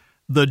mentioned,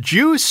 the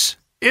juice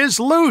is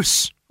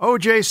loose.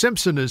 O.J.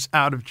 Simpson is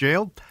out of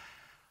jail.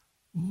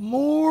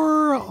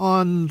 More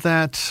on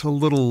that a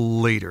little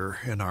later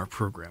in our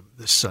program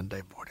this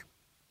Sunday morning.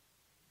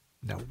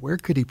 Now, where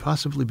could he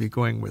possibly be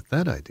going with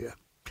that idea?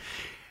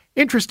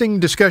 Interesting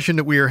discussion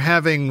that we are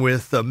having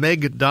with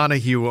Meg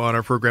Donahue on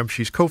our program.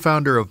 She's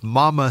co-founder of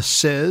Mama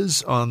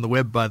Says on the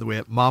web, by the way,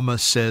 at Mama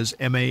Says,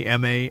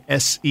 MAMASEZZ.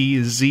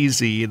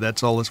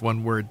 That's all is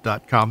one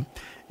word.com.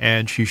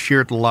 And she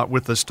shared a lot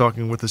with us,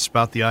 talking with us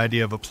about the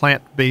idea of a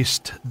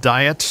plant-based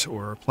diet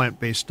or a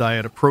plant-based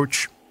diet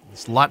approach.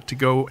 There's a lot to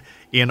go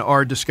in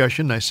our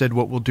discussion. I said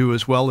what we'll do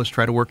as well is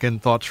try to work in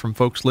thoughts from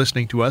folks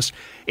listening to us.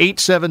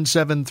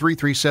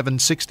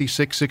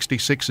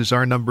 877-337-6666 is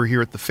our number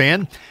here at The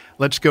Fan.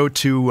 Let's go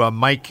to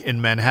Mike in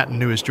Manhattan,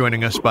 who is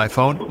joining us by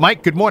phone.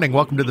 Mike, good morning.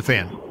 Welcome to The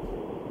Fan.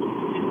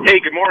 Hey,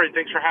 good morning.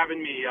 Thanks for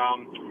having me.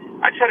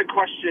 I just had a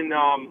question.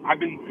 I've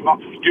been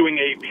doing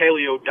a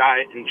paleo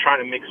diet and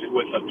trying to mix it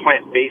with a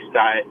plant-based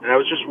diet, and I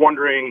was just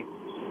wondering,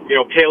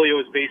 paleo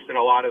is based on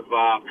a lot of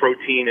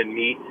protein and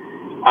meat.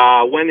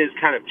 When is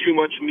kind of too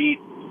much meat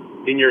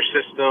in your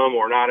system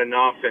or not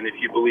enough, and if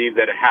you believe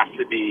that it has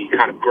to be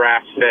kind of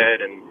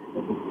grass-fed and,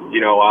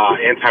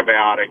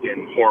 antibiotic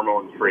and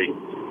hormone-free.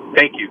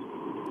 Thank you.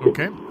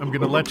 Okay. I'm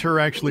going to let her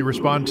actually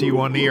respond to you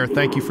on the air.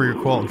 Thank you for your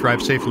call, and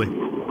drive safely.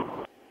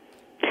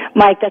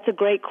 Mike, that's a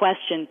great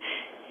question.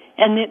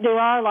 And there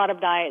are a lot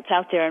of diets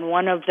out there, and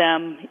one of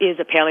them is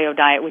a paleo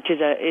diet, which is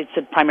it's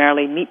a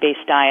primarily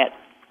meat-based diet.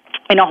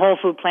 In a whole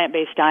food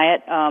plant-based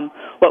diet,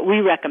 what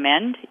we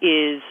recommend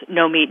is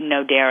no meat and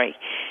no dairy.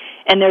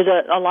 And there's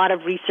a lot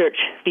of research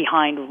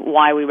behind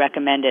why we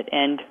recommend it.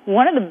 And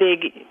one of the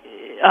big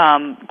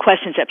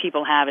questions that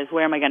people have is,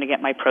 where am I going to get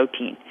my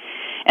protein?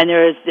 And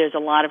there's a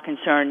lot of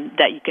concern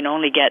that you can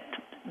only get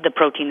the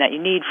protein that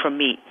you need from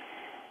meat.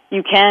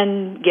 You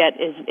can get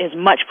as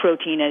much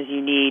protein as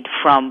you need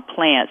from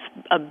plants.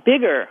 A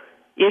bigger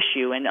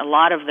issue, and a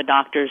lot of the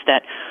doctors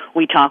that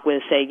we talk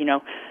with say,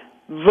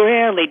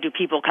 rarely do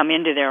people come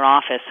into their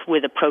office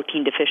with a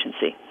protein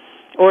deficiency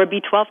or a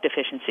B12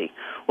 deficiency.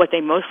 What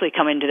they mostly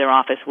come into their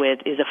office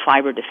with is a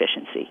fiber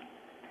deficiency.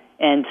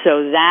 And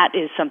so that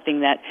is something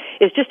that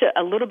is just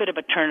a little bit of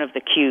a turn of the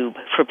cube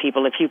for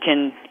people, if you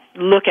can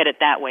look at it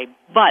that way.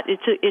 But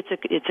it's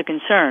a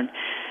concern.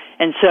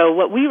 And so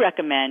what we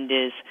recommend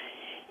is,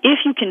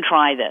 if you can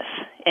try this,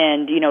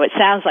 and, it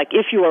sounds like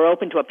if you are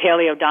open to a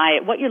paleo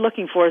diet, what you're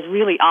looking for is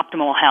really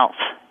optimal health.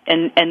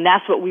 And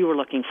that's what we were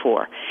looking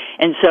for.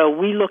 And so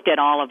we looked at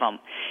all of them.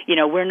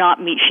 We're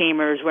not meat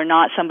shamers. We're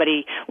not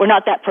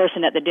that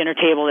person at the dinner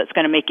table that's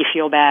going to make you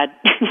feel bad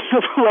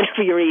for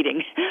whatever you're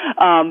eating.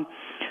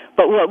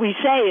 But what we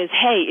say is,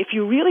 hey, if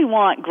you really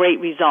want great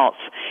results,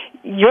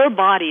 your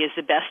body is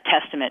the best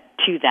testament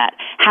to that.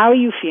 How are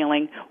you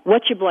feeling?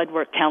 What's your blood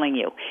work telling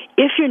you?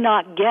 If you're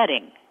not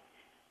getting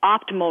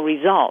optimal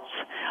results,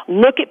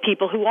 look at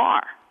people who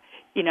are.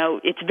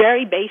 It's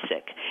very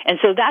basic. And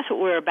so that's what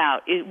we're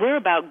about. We're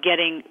about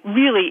getting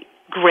really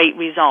great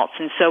results.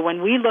 And so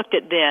when we looked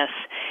at this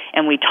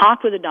and we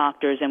talked with the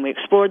doctors and we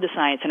explored the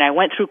science, and I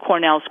went through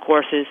Cornell's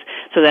courses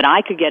so that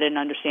I could get an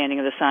understanding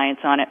of the science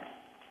on it,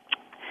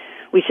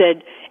 we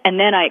said, and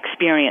then I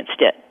experienced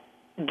it.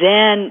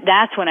 Then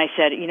that's when I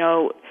said,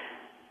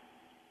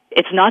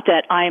 it's not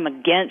that I am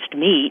against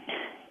meat.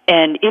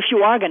 And if you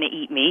are going to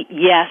eat meat,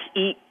 yes,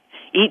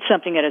 eat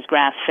something that is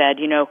grass-fed.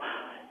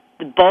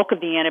 The bulk of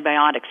the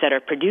antibiotics that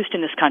are produced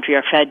in this country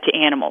are fed to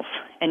animals.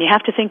 And you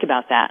have to think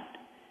about that.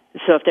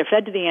 So if they're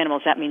fed to the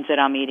animals, that means that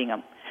I'm eating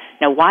them.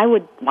 Now, why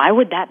would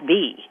that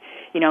be?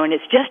 And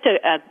it's just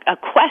a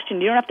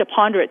question. You don't have to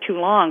ponder it too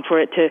long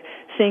for it to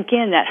sink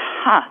in that,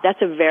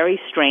 that's a very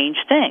strange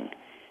thing.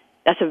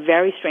 That's a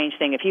very strange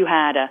thing. If you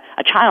had a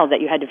child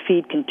that you had to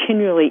feed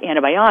continually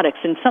antibiotics,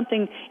 then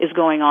something is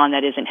going on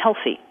that isn't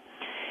healthy.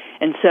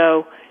 And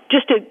so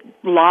just to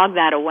log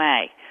that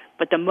away.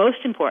 But the most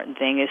important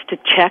thing is to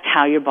check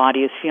how your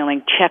body is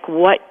feeling. Check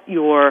what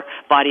your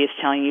body is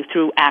telling you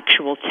through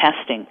actual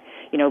testing.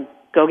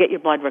 Go get your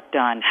blood work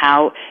done.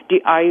 Do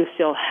you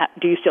still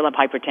have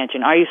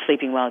hypertension? Are you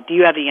sleeping well? Do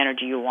you have the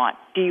energy you want?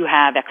 Do you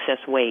have excess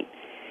weight?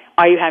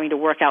 Are you having to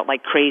work out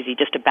like crazy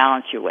just to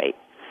balance your weight?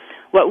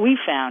 What we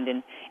found,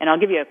 and I'll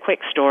give you a quick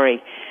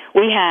story.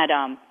 We had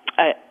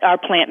our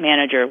plant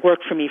manager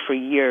worked for me for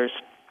years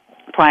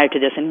prior to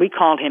this, and we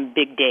called him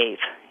Big Dave.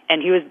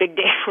 And he was Big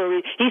Dave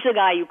he's the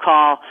guy you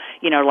call,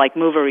 like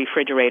move a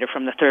refrigerator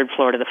from the third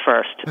floor to the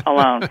first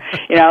alone.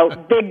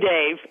 Big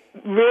Dave,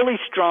 really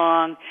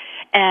strong,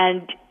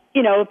 and,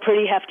 a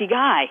pretty hefty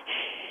guy.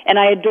 And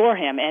I adore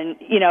him. And,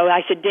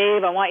 I said,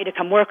 Dave, I want you to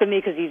come work with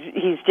me because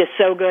he's just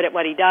so good at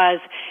what he does.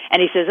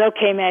 And he says,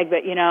 okay, Meg,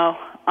 but,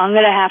 I'm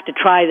going to have to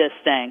try this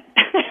thing.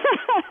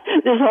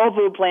 This whole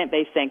food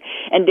plant-based thing.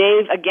 And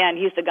Dave, again,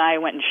 he's the guy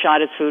who went and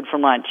shot his food for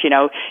lunch.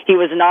 He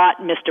was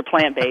not Mr.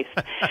 Plant-based.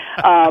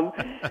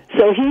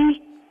 So he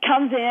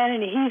comes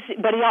in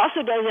but he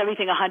also does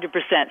everything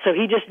 100%. So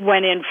he just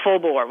went in full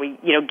bore. We,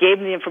 gave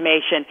him the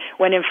information,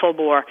 went in full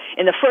bore.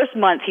 In the first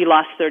month, he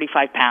lost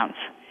 35 pounds.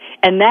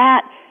 And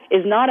that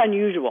is not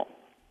unusual.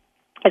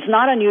 It's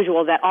not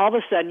unusual that all of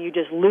a sudden you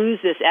just lose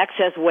this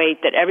excess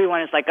weight that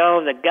everyone is like,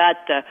 oh, the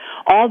gut,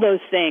 all those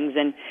things.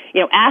 And,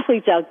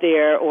 athletes out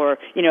there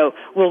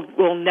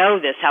will know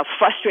this, how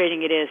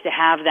frustrating it is to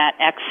have that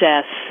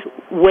excess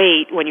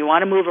weight when you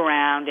want to move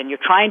around and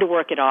you're trying to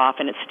work it off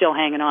and it's still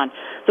hanging on.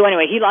 So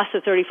anyway, he lost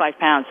the 35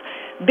 pounds.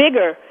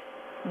 Bigger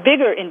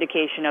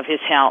indication of his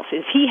health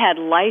is he had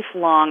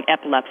lifelong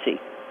epilepsy.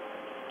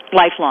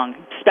 Lifelong.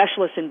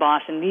 Specialists in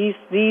Boston, these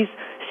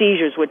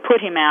seizures would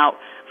put him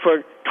out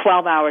for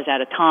 12 hours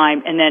at a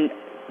time and then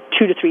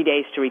 2 to 3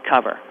 days to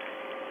recover.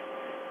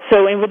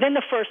 So within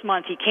the first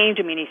month, he came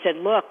to me and he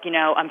said, look,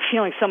 I'm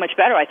feeling so much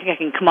better. I think I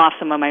can come off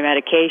some of my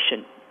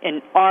medication.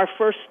 And our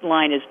first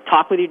line is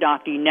talk with your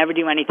doctor. You never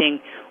do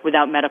anything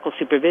without medical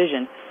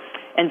supervision.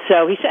 And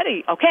so he said,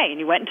 okay. And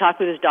he went and talked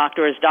with his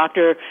doctor. His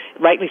doctor,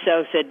 rightly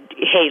so, said,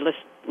 hey,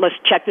 let's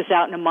check this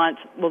out in a month.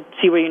 We'll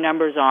see where your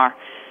numbers are.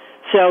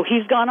 So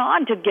he's gone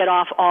on to get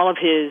off all of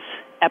his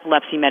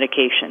epilepsy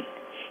medication.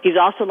 He's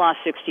also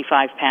lost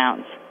 65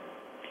 pounds.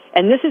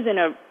 And this is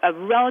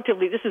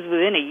this is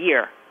within a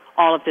year,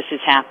 all of this has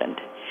happened.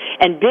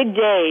 And Big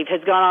Dave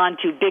has gone on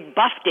to Big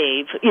Buff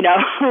Dave,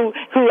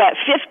 who at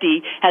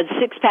 50 has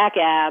six-pack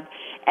ab,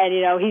 and,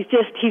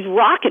 he's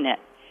rocking it.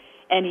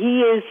 And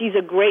he's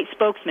a great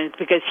spokesman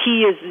because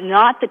he is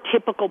not the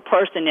typical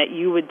person that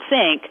you would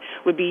think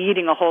would be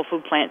eating a whole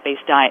food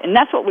plant-based diet. And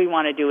that's what we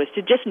want to do, is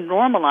to just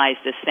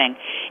normalize this thing.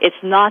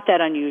 It's not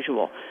that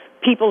unusual.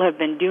 People have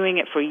been doing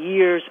it for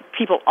years,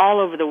 people all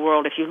over the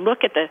world. If you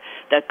look at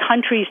the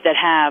countries that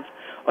have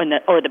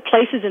or the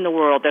places in the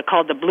world, they're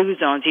called the blue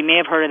zones. You may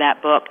have heard of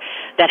that book,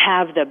 that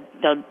have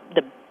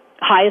the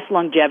highest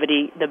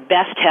longevity, the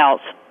best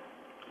health.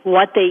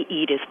 What they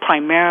eat is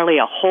primarily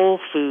a whole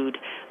food,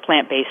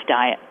 plant-based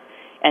diet.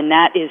 And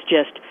that is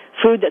just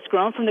food that's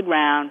grown from the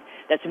ground,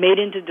 that's made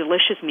into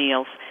delicious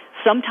meals.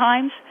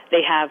 Sometimes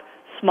they have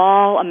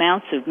small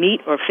amounts of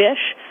meat or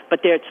fish,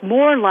 but it's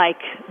more like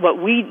what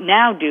we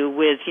now do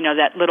with,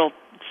 that little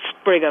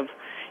sprig of,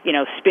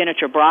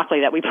 spinach or broccoli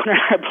that we put on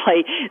our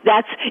plate.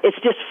 It's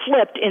just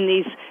flipped in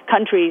these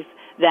countries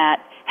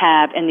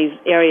in these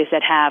areas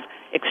that have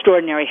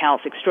extraordinary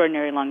health,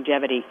 extraordinary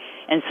longevity.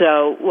 And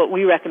so what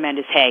we recommend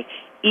is, hey,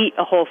 eat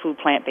a whole food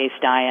plant-based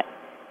diet.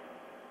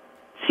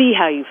 See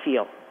how you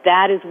feel.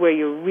 That is where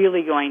you're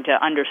really going to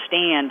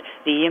understand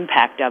the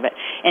impact of it.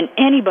 And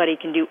anybody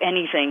can do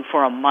anything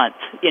for a month,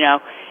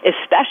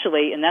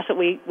 especially, and that's what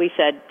we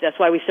said, that's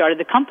why we started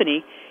the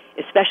company,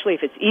 especially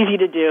if it's easy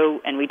to do,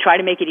 and we try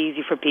to make it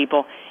easy for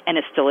people, and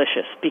it's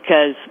delicious.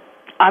 Because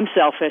I'm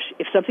selfish.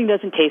 If something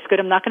doesn't taste good,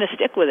 I'm not going to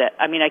stick with it.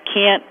 I mean, I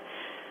can't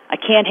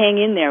hang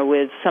in there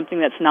with something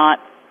that's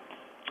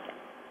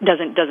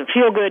doesn't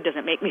feel good,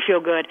 doesn't make me feel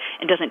good,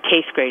 and doesn't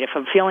taste great. If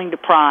I'm feeling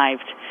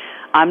deprived,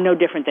 I'm no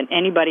different than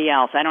anybody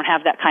else. I don't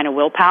have that kind of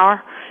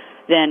willpower.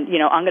 Then,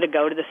 I'm going to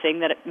go to the thing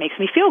that makes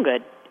me feel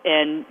good.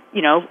 And,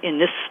 in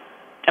this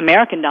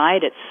American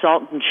diet, it's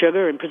salt and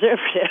sugar and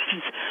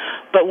preservatives.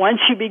 But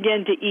once you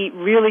begin to eat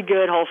really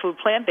good whole food,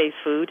 plant-based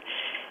food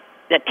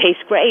that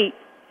tastes great,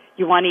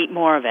 you want to eat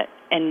more of it.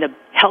 And the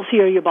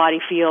healthier your body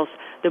feels,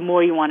 the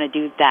more you want to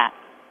do that.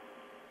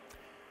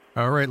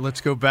 All right,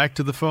 let's go back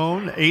to the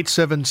phone.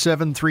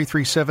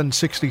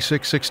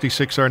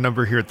 877-337-6666, our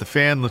number here at The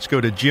Fan. Let's go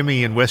to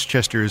Jimmy in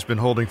Westchester, who's been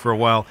holding for a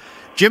while.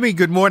 Jimmy,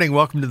 good morning.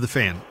 Welcome to The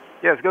Fan.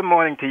 Yes, good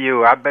morning to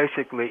you. I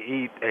basically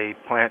eat a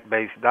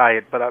plant-based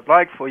diet, but I'd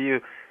like for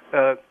you,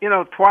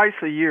 twice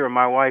a year,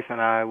 my wife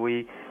and I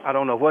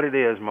don't know what it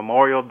is,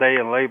 Memorial Day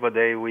and Labor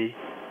Day, we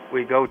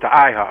go to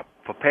IHOP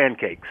for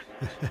pancakes.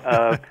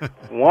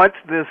 Once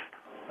this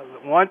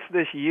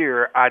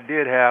year, I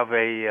did have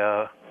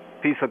a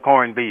piece of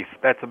corned beef.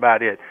 That's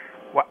about it.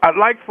 Well, I'd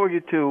like for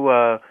you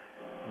to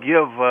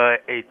give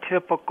a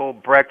typical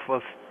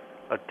breakfast,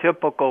 a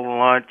typical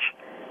lunch,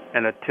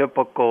 and a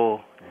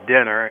typical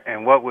dinner,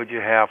 and what would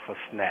you have for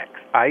snacks?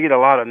 I eat a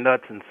lot of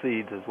nuts and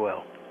seeds as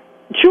well.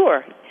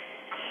 Sure.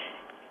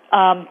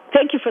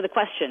 Thank you for the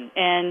question.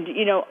 And,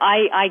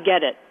 I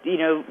get it.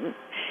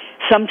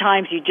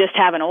 Sometimes you just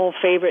have an old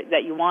favorite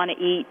that you want to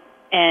eat,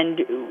 and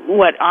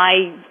what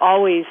I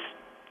always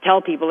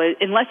tell people is,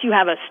 unless you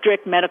have a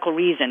strict medical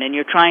reason and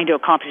you're trying to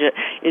accomplish it,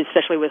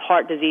 especially with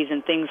heart disease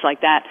and things like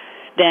that,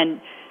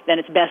 then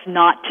it's best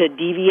not to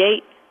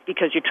deviate,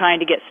 because you're trying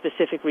to get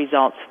specific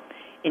results.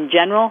 In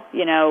general,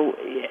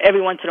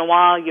 every once in a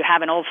while you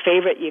have an old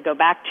favorite you go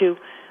back to,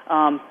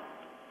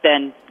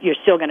 then you're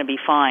still going to be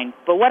fine.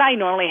 But what I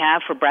normally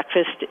have for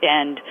breakfast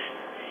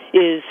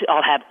is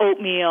I'll have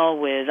oatmeal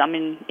I'm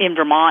in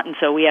Vermont, and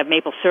so we have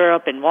maple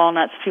syrup and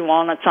walnuts, a few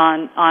walnuts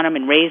on them,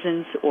 and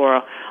raisins,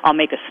 or I'll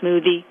make a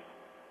smoothie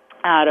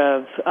out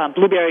of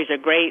blueberries are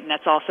great, and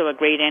that's also a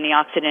great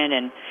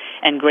antioxidant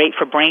and great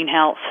for brain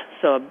health.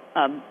 So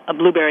a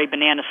blueberry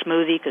banana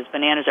smoothie, because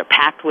bananas are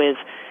packed with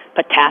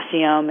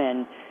potassium,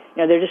 and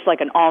they're just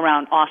like an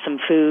all-around awesome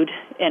food.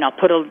 And I'll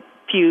put a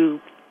few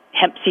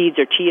hemp seeds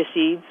or chia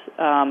seeds,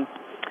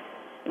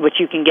 which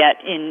you can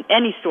get in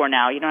any store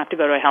now. You don't have to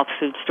go to a health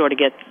food store to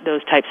get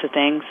those types of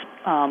things.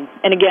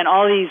 And again,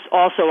 all these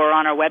also are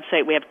on our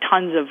website. We have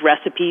tons of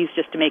recipes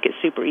just to make it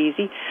super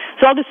easy.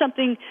 So I'll do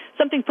something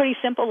pretty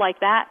simple like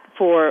that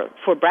for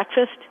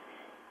breakfast.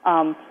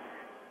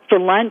 For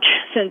lunch,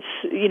 since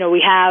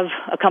we have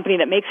a company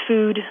that makes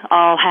food,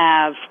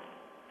 I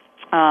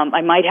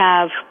might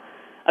have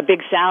a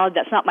big salad.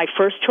 That's not my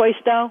first choice,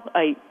 though.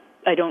 I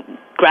don't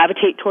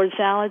gravitate towards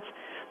salads.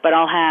 But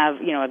I'll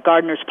have, a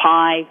gardener's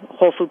pie,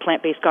 whole food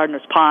plant-based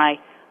gardener's pie.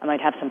 I might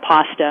have some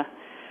pasta.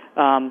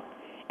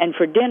 And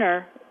for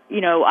dinner,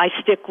 I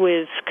stick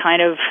with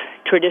kind of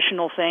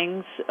traditional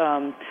things.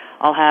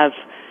 I'll have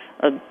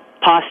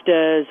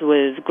pastas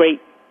with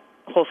great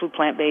whole food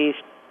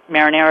plant-based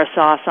marinara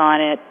sauce on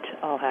it.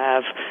 I'll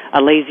have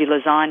a lazy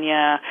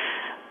lasagna,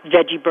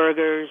 veggie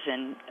burgers,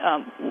 and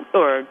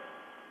or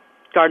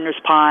gardener's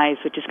pies,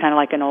 which is kind of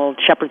like an old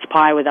shepherd's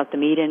pie without the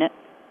meat in it.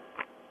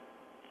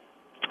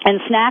 And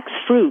snacks,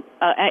 fruit,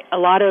 a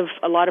lot of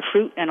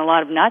fruit and a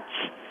lot of nuts,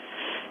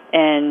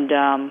 and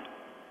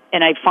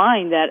I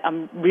find that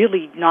I'm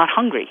really not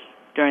hungry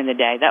during the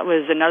day. That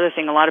was another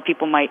thing a lot of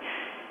people might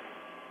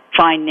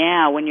find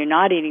now. When you're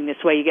not eating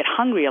this way, you get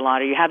hungry a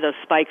lot, or you have those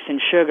spikes in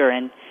sugar.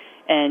 And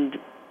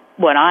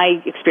what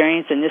I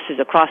experience, and this is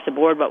across the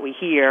board what we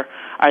hear,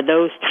 are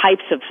those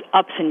types of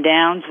ups and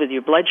downs with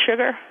your blood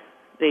sugar.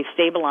 They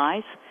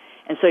stabilize.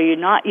 And so you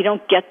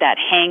don't get that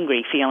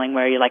hangry feeling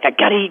where you're like, I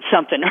got to eat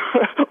something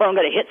or I'm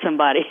going to hit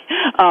somebody.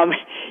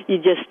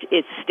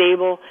 It's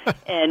stable,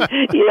 and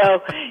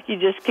you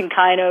just can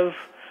kind of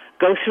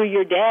go through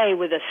your day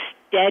with a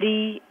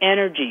steady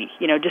energy,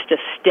 just a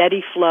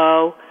steady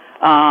flow.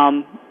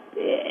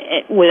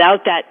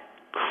 without that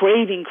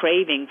craving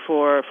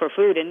for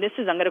food. And this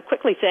is, I'm going to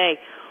quickly say,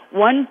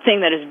 one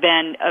thing that has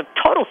been a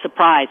total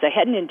surprise I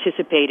hadn't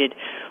anticipated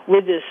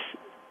with this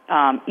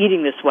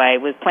eating this way,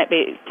 with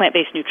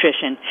plant-based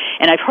nutrition,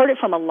 and I've heard it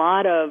from a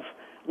lot of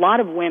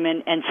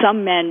women and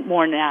some men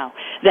more now,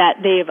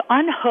 that they've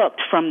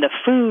unhooked from the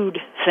food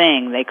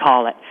thing, they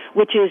call it,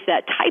 which is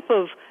that type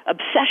of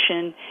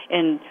obsession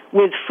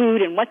with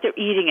food and what they're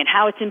eating and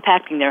how it's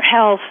impacting their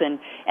health and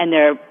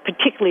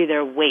particularly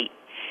their weight.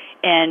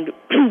 And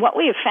what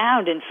we have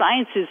found, and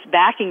science is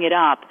backing it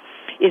up,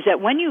 is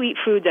that when you eat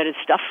food that is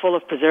stuffed full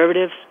of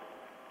preservatives,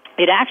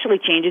 it actually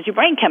changes your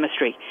brain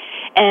chemistry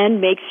and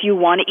makes you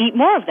want to eat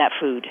more of that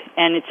food.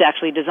 And it's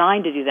actually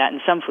designed to do that in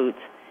some foods.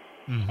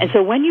 Mm-hmm. And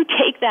so when you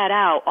take that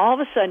out, all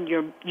of a sudden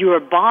your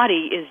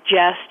body is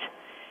just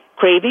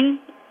craving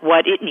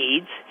what it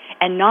needs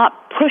and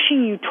not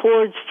pushing you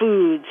towards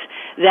foods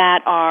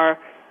that are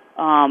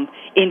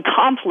in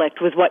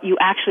conflict with what you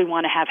actually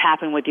want to have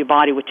happen with your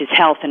body, which is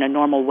health and a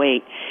normal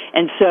weight.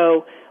 And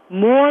so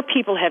more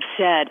people have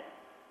said,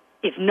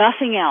 if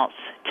nothing else,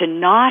 to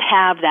not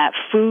have that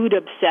food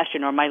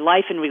obsession or my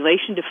life in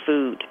relation to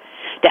food,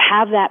 to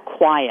have that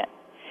quiet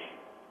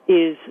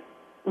is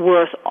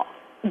worth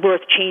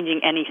changing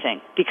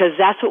anything, because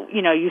that's what,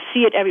 you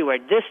see it everywhere,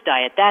 this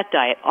diet, that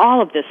diet,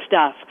 all of this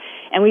stuff.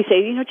 And we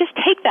say, just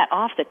take that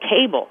off the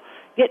table.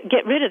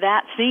 Get rid of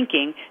that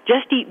thinking.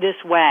 Just eat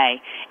this way.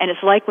 And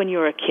it's like when you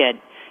were a kid.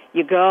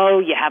 You go,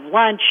 you have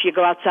lunch, you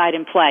go outside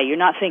and play. You're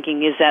not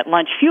thinking, is that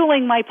lunch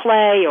fueling my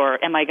play, or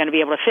am I going to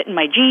be able to fit in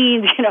my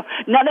jeans?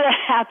 None of that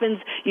happens.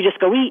 You just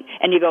go eat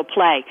and you go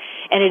play.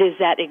 And it is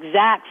that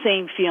exact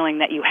same feeling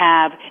that you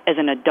have as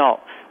an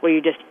adult, where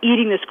you're just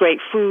eating this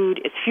great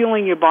food, it's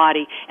fueling your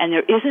body, and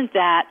there isn't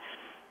that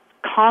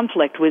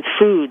conflict with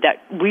food,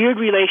 that weird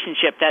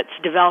relationship that's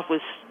developed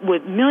with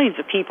millions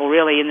of people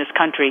really in this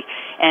country,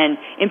 and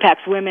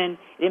impacts women,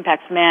 it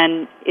impacts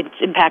men, it's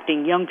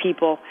impacting young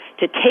people.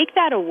 To take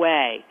that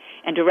away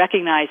and to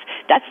recognize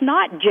that's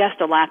not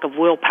just a lack of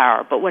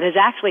willpower, but what has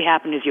actually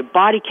happened is your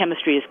body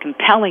chemistry is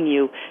compelling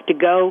you to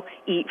go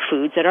eat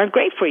foods that aren't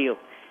great for you.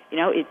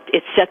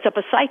 It sets up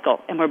a cycle,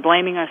 and we're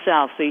blaming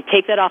ourselves. So you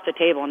take that off the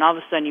table, and all of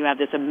a sudden you have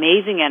this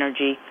amazing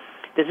energy,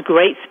 this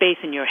great space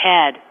in your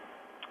head,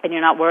 and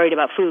you're not worried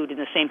about food in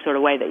the same sort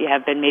of way that you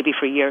have been maybe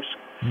for years.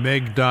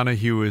 Meg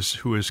Donahue,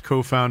 who is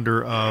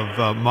co-founder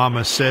of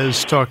Mama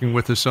Says, talking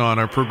with us on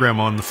our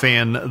program on The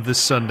Fan this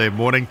Sunday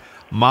morning.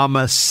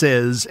 Mama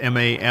Says,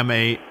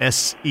 MAMASEZZ,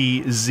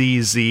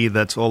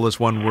 that's all as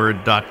one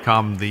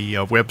word.com, the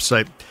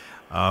website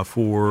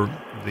for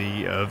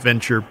the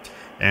venture.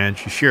 And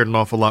she shared an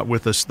awful lot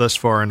with us thus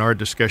far in our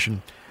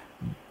discussion.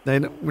 We're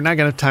not going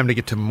to have time to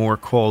get to more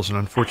calls, and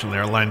unfortunately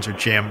our lines are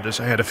jammed, as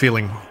I had a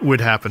feeling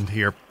would happen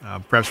here.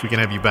 Perhaps we can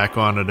have you back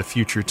on at a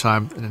future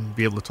time and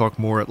be able to talk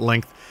more at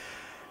length.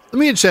 Let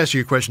me just ask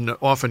you a question that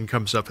often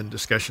comes up in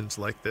discussions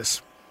like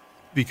this,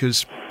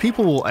 because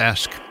people will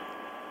ask,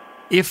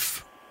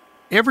 if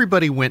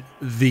everybody went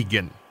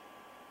vegan,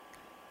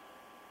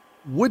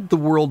 would the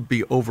world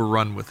be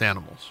overrun with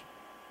animals?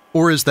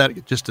 Or is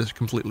that just a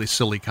completely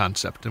silly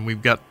concept? And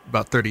we've got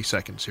about 30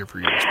 seconds here for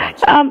your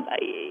response.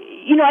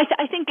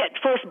 I think at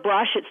first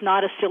blush it's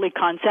not a silly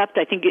concept.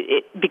 I think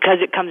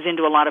because it comes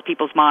into a lot of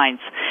people's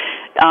minds.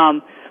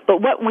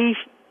 But what we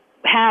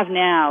have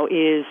now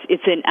is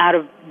it's an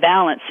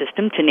out-of-balance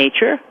system to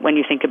nature, when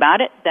you think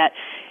about it,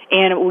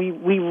 and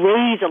we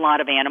raise a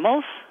lot of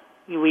animals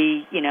to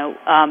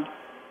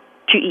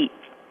eat.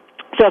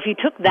 So if you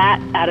took that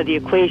out of the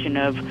equation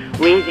of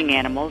raising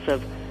animals,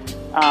 to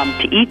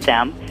eat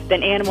them,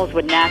 then animals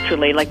would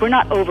naturally, we're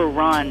not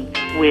overrun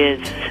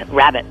with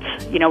rabbits.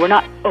 We're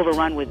not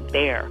overrun with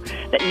bear.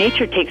 That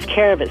nature takes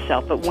care of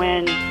itself. But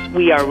when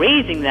we are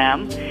raising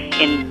them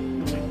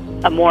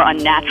in a more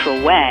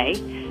unnatural way,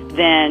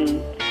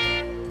 then,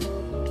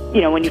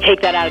 when you take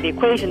that out of the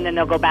equation, then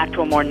they'll go back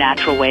to a more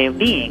natural way of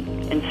being.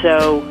 And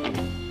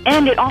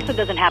it also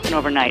doesn't happen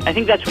overnight. I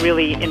think that's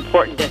really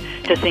important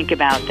to think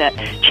about, that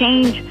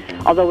change,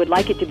 although we'd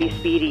like it to be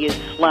speedy, is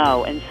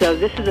slow. And so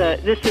this is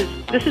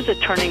a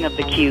turning of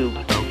the cube.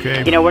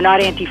 Okay. We're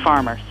not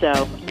anti-farmer,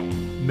 so.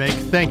 Meg,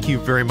 thank you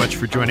very much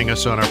for joining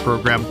us on our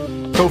program.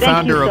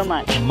 Co-founder of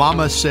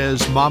Mama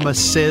Says,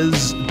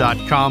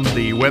 mamasays.com,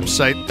 the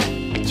website.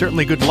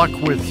 Certainly good luck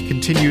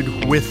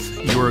continued with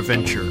your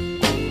venture.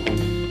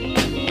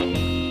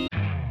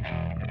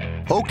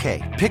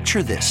 Okay,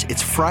 picture this.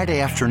 It's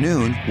Friday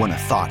afternoon when a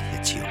thought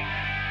hits you.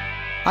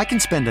 I can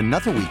spend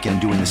another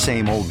weekend doing the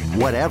same old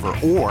whatever,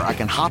 or I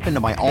can hop into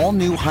my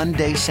all-new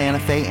Hyundai Santa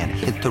Fe and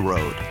hit the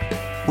road.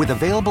 With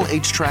available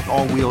H-Track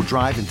all-wheel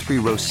drive and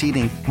 3-row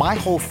seating, my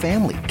whole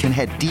family can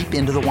head deep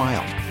into the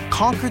wild.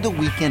 Conquer the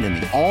weekend in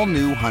the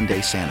all-new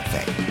Hyundai Santa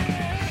Fe.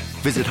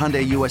 Visit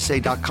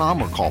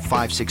HyundaiUSA.com or call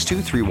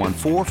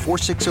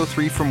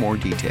 562-314-4603 for more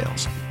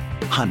details.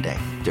 Hyundai,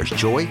 there's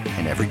joy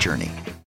in every journey.